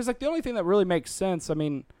game, because like the only thing that really makes sense, I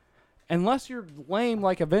mean, unless you're lame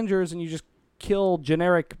like Avengers and you just kill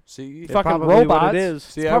generic See, fucking probably robots, what it is.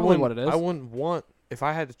 see, it's I probably wouldn't- what it is. I wouldn't want if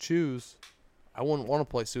I had to choose. I wouldn't want to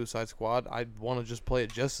play Suicide Squad. I'd want to just play a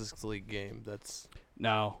Justice League game. That's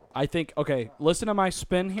No, I think listen to my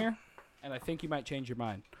spin here, and I think you might change your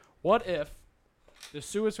mind. What if the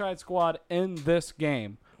Suicide Squad in this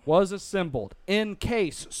game was assembled in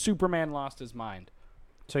case Superman lost his mind.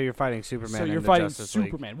 So you're fighting Superman. So in you're the fighting Justice League.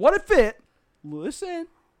 Superman. What if it? Listen.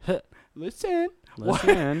 Listen.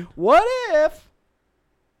 Listen. What if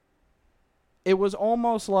it was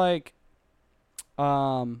almost like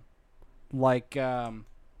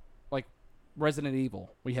Resident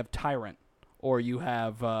Evil? We have Tyrant, or you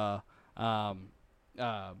have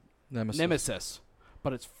Nemesis,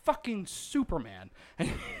 but it's fucking Superman,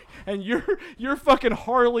 and you're fucking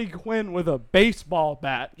Harley Quinn with a baseball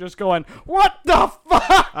bat, just going, what the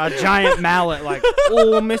fuck? A giant mallet, like,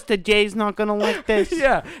 oh, Mr. J's not gonna like this.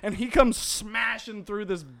 Yeah, and he comes smashing through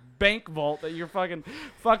this bank vault that you're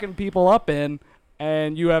fucking people up in,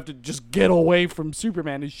 and you have to just get away from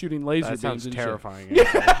Superman who's shooting laser That beams sounds and terrifying.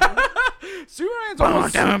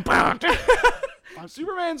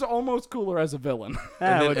 Superman's almost cooler as a villain.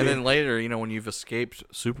 And then later, when you've escaped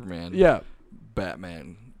Superman, Yeah.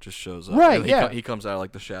 Batman just shows up. Right, And yeah. He comes out of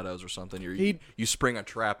like the shadows or something. You spring a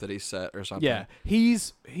trap that he set or something. Yeah,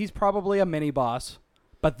 he's probably a mini boss,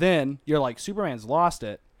 but then you're like, Superman's lost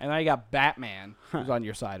it, and now you got Batman who's on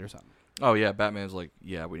your side or something. Oh yeah, Batman's like,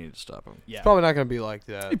 yeah, we need to stop him. Yeah, Probably not going to be like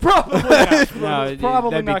that. probably not. No, It's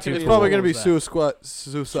probably that'd be not too gonna It's be probably as going to be cool as that.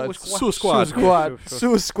 Suicide Squad.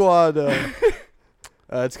 Squad.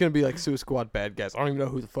 It's going to be like Suicide Squad bad guys. I don't even know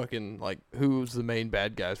who the fucking, who's the main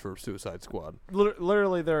bad guys for Suicide Squad.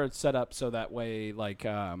 Literally, they're set up so that way,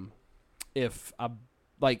 if a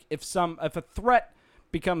threat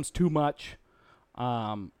becomes too much,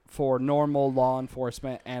 for normal law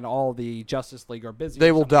enforcement and all the Justice League are busy, They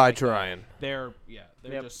or will something die like that, trying. They're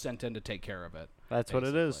Yep. just sent in to take care of it. That's what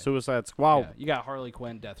it is. Basically. Suicide Squad. Yeah, you got Harley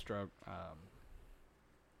Quinn, Deathstroke,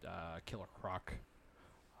 Killer Croc,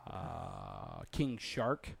 King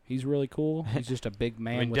Shark. He's really cool. He's just a big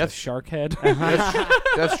man with a shark head.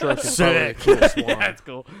 Deathstroke is probably the coolest one. That's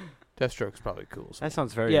cool. Deathstroke's probably the coolest. That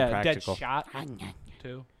sounds very Yeah, impractical. Deadshot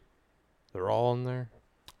too. They're all in there.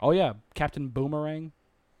 Oh yeah, Captain Boomerang,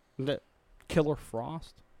 Killer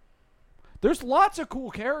Frost. There's lots of cool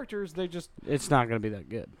characters. They just It's not going to be that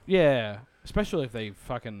good. especially if they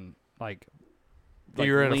fucking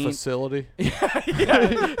You're in a lean- facility. yeah,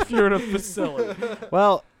 if you're in a facility.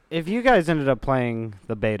 Well, if you guys ended up playing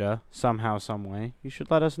the beta somehow, some way, you should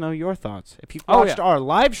let us know your thoughts. If you watched our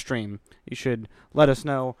live stream, you should let us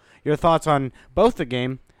know your thoughts on both the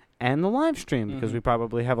game and the live stream, because we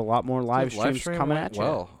probably have a lot more live streams coming at you.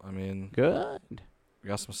 Well, I mean, Good. we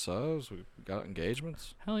got some subs, we got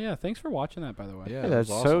engagements. Hell yeah! Thanks for watching that, by the way. Yeah, Yeah, it that's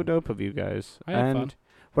was so awesome. dope of you guys. I had And fun.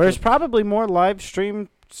 there's probably more live streams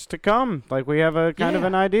to come. Like, we have a kind of Yeah.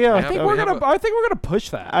 an idea. I I think we we're have gonna. I think we're gonna push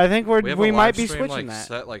that. I think We have we a might live be stream, switching that.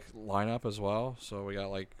 set lineup as well. So we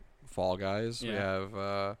got Fall Guys. We Yeah.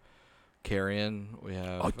 have Carrion. We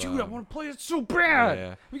have. Oh, dude, I want to play it so bad. Yeah.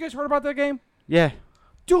 Have you guys heard about that game? Yeah.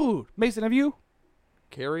 Dude, Mason, have you?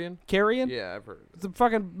 Carrion? Carrion? Yeah, I've heard. It's a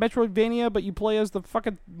fucking Metroidvania, but you play as the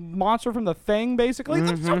fucking monster from The Thing, basically. It's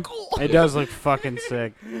so Mhm. cool. It does look fucking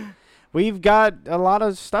sick. We've got a lot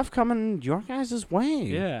of stuff coming your guys' way.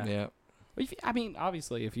 Yeah. Yeah. I mean,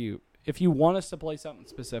 obviously, if you want us to play something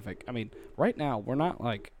specific, I mean, right now we're not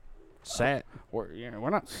Set. we're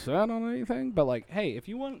not set on anything, but hey, if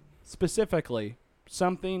you want specifically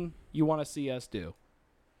something you want to see us do,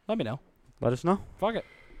 let me know. Let us know. Fuck it.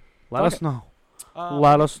 Let Fuck us it. know.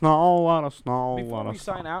 Let us know. Let us know. Before let we us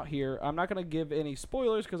sign out here, I'm not going to give any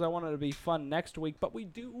spoilers because I want it to be fun next week, but we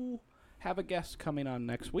do have a guest coming on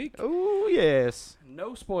next week. Oh, yes.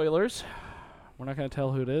 No spoilers. We're not going to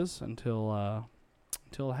tell who it is until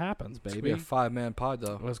it happens, It's gonna baby. be a 5-man pod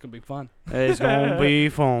though. Well, it's going to be fun. It's going to be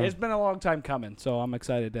fun. It's been a long time coming, so I'm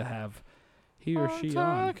excited to have he or she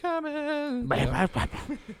on. Coming. And then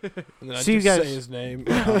I See you just guys. say his name.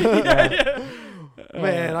 Yeah.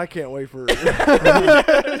 Man, I can't wait for it.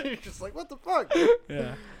 You're just like, what the fuck?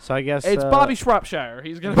 Yeah. So I guess It's Bobby Shropshire.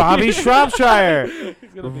 He's going to Bobby Shropshire.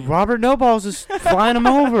 He's gonna be Robert Noballs is flying him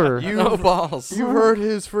over. No balls. You heard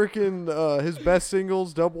his freaking his best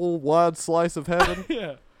singles, Double Wide Slice of Heaven.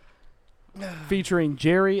 yeah. Featuring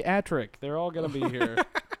Jerry Attrick. They're all going to be here.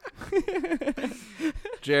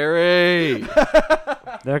 Jerry.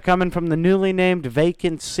 They're coming from the newly named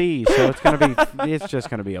Vacant Sea, so it's just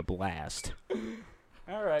gonna be a blast.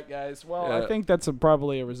 All right, guys. Well, Yeah. I think that's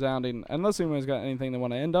probably a resounding. Unless anyone's got anything they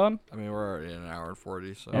want to end on, I mean, we're already in an hour and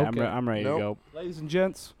 40, so. Yeah, Okay. I'm ready Nope. to go. ladies and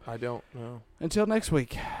gents. I don't know. Until next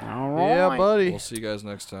week. All Yeah, right. buddy. We'll see you guys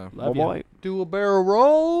next time. Love Oh ya. boy. Do a barrel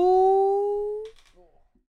roll.